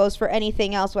goes for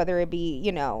anything else, whether it be,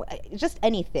 just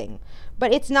anything.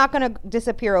 But it's not going to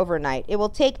disappear overnight. It will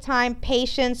take time,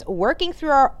 patience, working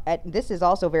through this is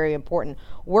also very important,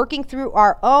 working through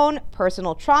our own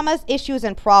personal traumas, issues,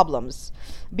 and problems.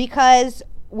 Because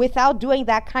without doing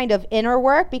that kind of inner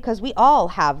work, because we all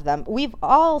have them, we've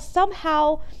all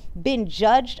somehow been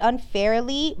judged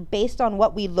unfairly based on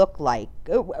what we look like,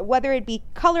 whether it be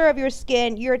color of your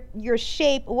skin, your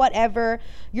shape, whatever,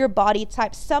 your body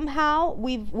type. Somehow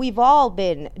we've all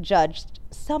been judged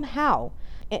somehow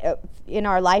in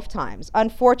our lifetimes,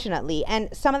 unfortunately.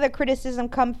 And some of the criticism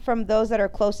comes from those that are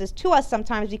closest to us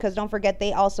sometimes, because don't forget,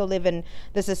 they also live in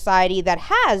the society that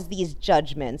has these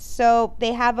judgments. So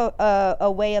they have a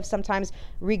way of sometimes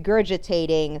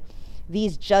regurgitating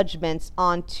these judgments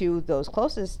onto those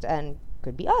closest, and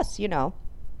could be us,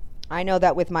 I know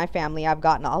that with my family, I've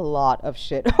gotten a lot of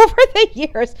shit over the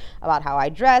years about how I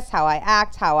dress, how I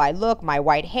act, how I look, my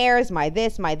white hairs, my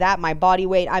this, my that, my body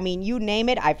weight. I mean, you name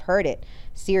it, I've heard it.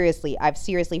 Seriously, I've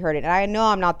seriously heard it. And I know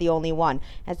I'm not the only one.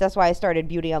 And that's why I started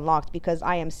Beauty Unlocked, because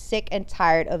I am sick and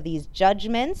tired of these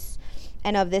judgments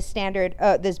and of this standard,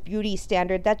 this beauty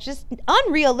standard that's just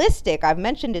unrealistic. I've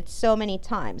mentioned it so many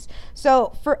times.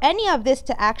 So for any of this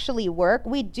to actually work,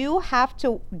 we do have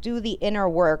to do the inner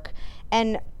work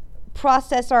and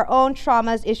process our own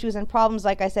traumas, issues, and problems,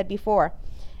 like I said before.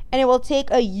 And it will take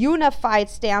a unified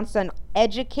stance on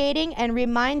educating and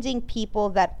reminding people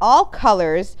that all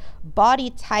colors, body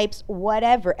types,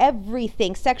 whatever,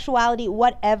 everything, sexuality,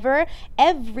 whatever,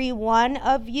 every one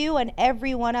of you and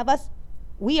every one of us,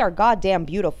 we are goddamn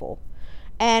beautiful.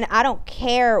 And I don't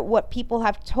care what people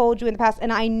have told you in the past.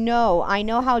 And I know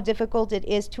how difficult it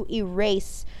is to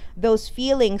erase those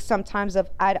feelings sometimes of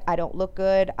I don't look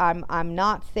good, I'm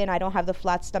not thin, I don't have the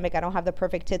flat stomach, I don't have the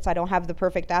perfect tits, I don't have the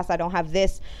perfect ass, I don't have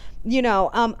this.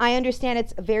 I understand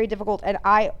it's very difficult, and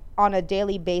I on a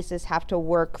daily basis have to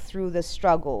work through the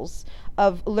struggles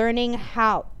of learning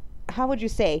how would you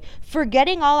say,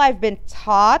 forgetting all I've been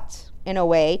taught, in a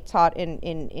way, taught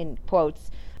in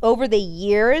quotes, over the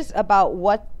years about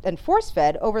what, and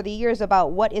force-fed over the years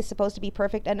about what is supposed to be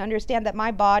perfect, and understand that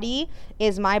my body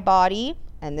is my body,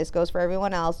 and this goes for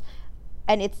everyone else,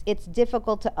 and it's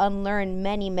difficult to unlearn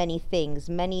many things,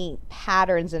 many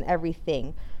patterns and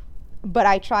everything, but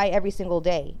I try every single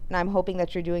day, and I'm hoping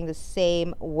that you're doing the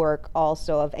same work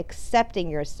also of accepting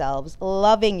yourselves,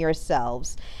 loving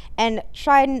yourselves, and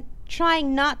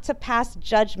trying not to pass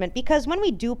judgment, because when we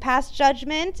do pass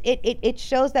judgment, it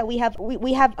shows that we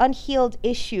have unhealed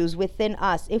issues within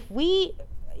us. If we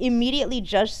immediately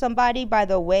judge somebody by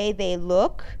the way they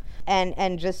look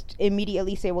and just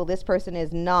immediately say, well, this person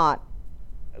is not,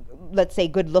 let's say,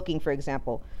 good looking, for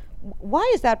example,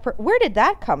 why is that? Where did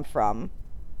that come from?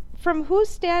 From whose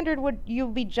standard would you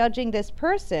be judging this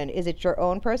person? Is it your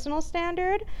own personal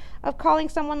standard of calling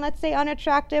someone, let's say,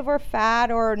 unattractive or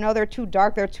fat, or no, they're too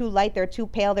dark, they're too light, they're too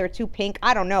pale, they're too pink,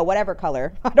 I don't know, whatever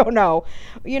color, I don't know.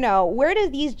 Where do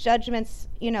these judgments,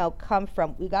 come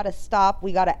from? We got to stop,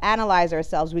 we got to analyze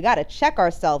ourselves, we got to check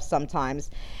ourselves sometimes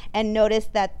and notice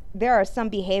that there are some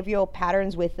behavioral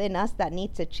patterns within us that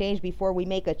need to change before we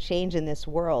make a change in this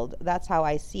world. That's how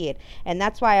I see it. And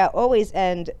that's why I always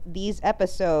end these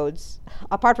episodes,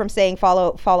 apart from saying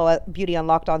follow Beauty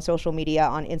Unlocked on social media,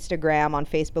 on Instagram, on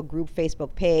Facebook group,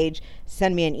 Facebook page,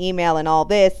 send me an email and all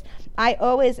this. I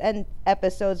always end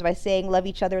episodes by saying, love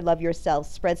each other, love yourself,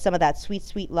 spread some of that sweet,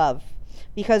 sweet love.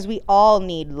 Because we all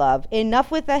need love.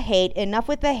 Enough with the hate, enough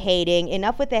with the hating,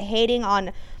 enough with the hating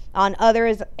on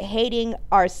others, hating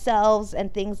ourselves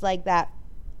and things like that.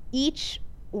 Each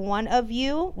one of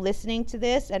you listening to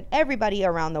this, and everybody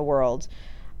around the world,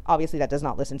 obviously that does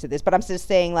not listen to this, but I'm just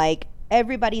saying, like,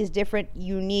 everybody is different,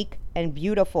 unique, and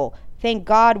beautiful. Thank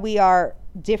God we are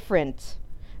different,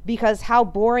 because how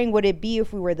boring would it be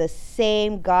if we were the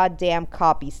same goddamn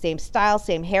copy, same style,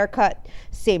 same haircut,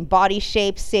 same body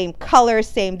shape, same color,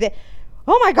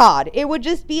 oh my God, it would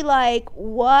just be like,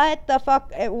 what the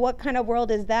fuck, what kind of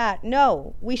world is that?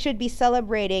 No, we should be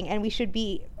celebrating, and we should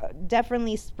be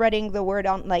definitely spreading the word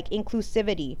on, like,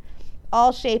 inclusivity.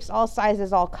 All shapes, all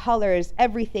sizes, all colors,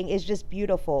 everything is just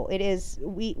beautiful. It is,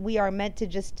 we are meant to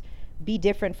just be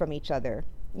different from each other.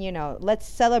 Let's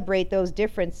celebrate those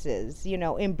differences,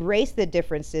 embrace the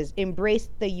differences, embrace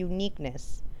the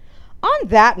uniqueness. On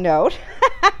that note,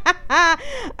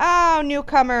 oh,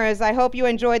 newcomers, I hope you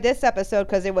enjoyed this episode,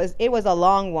 because it was a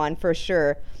long one for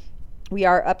sure. We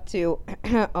are up to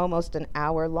almost an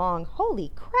hour long.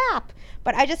 Holy crap.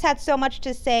 But I just had so much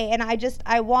to say, and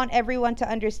I want everyone to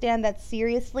understand that,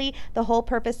 seriously, the whole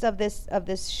purpose of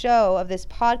this show, of this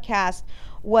podcast,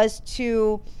 was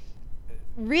to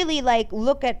really, like,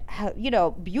 look at how,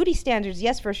 beauty standards,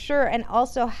 yes, for sure, and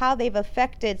also how they've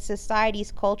affected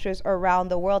societies, cultures around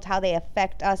the world, how they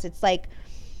affect us. It's like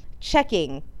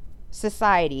checking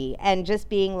society and just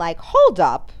being like, hold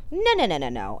up,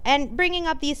 no, and bringing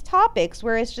up these topics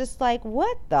where it's just like,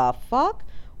 what the fuck?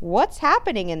 What's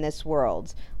happening in this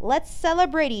world? Let's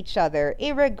celebrate each other,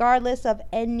 irregardless of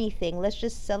anything. Let's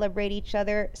just celebrate each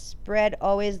other. Spread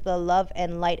always the love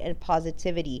and light and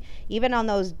positivity. Even on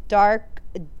those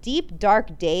deep,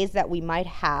 dark days that we might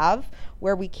have,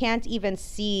 where we can't even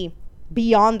see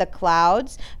beyond the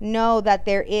clouds, know that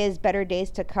there is better days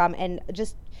to come, and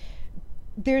just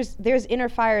there's inner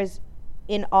fires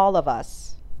in all of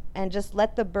us, and just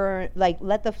let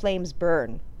the flames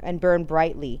burn, and burn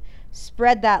brightly.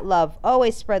 Spread that love.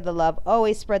 Always spread the love.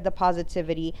 Always spread the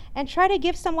positivity. And try to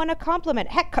give someone a compliment.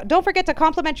 Heck, don't forget to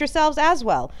compliment yourselves as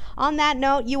well. On that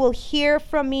note, you will hear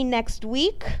from me next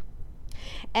week.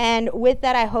 And with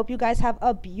that, I hope you guys have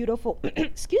a beautiful,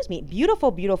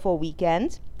 beautiful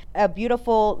weekend. A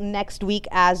beautiful next week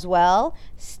as well.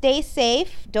 Stay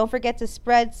safe. Don't forget to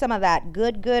spread some of that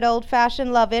good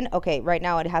old-fashioned loving. Okay, right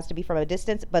now it has to be from a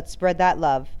distance, but spread that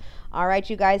love. All right,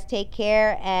 you guys, take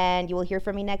care, and you will hear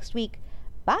from me next week.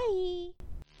 Bye.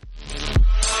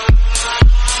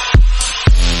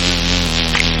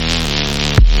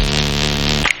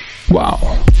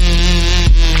 Wow.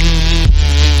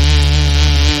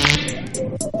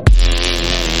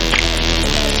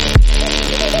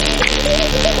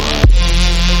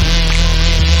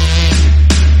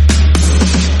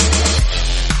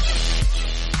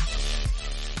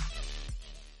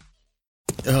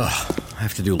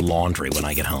 to do laundry when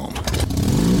I get home.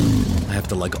 I have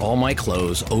to lug all my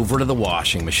clothes over to the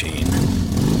washing machine.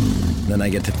 Then I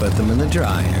get to put them in the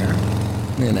dryer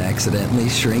and accidentally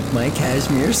shrink my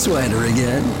cashmere sweater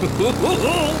again.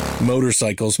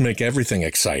 Motorcycles make everything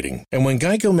exciting. And when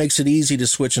Geico makes it easy to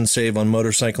switch and save on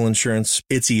motorcycle insurance,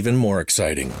 it's even more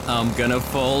exciting. I'm gonna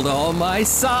fold all my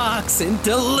socks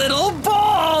into little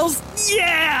balls!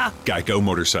 Yeah! Geico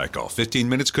Motorcycle. 15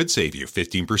 minutes could save you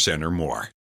 15% or more.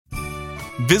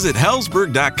 Visit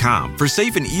Hellsberg.com for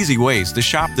safe and easy ways to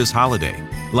shop this holiday,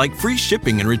 like free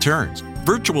shipping and returns,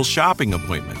 virtual shopping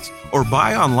appointments, or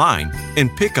buy online and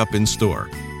pick up in store.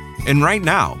 And right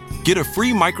now, get a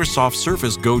free Microsoft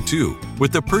Surface Go 2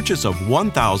 with the purchase of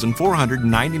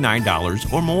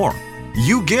 $1,499 or more.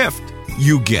 You gift,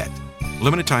 you get.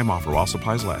 Limited time offer while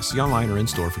supplies last. See online or in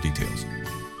store for details.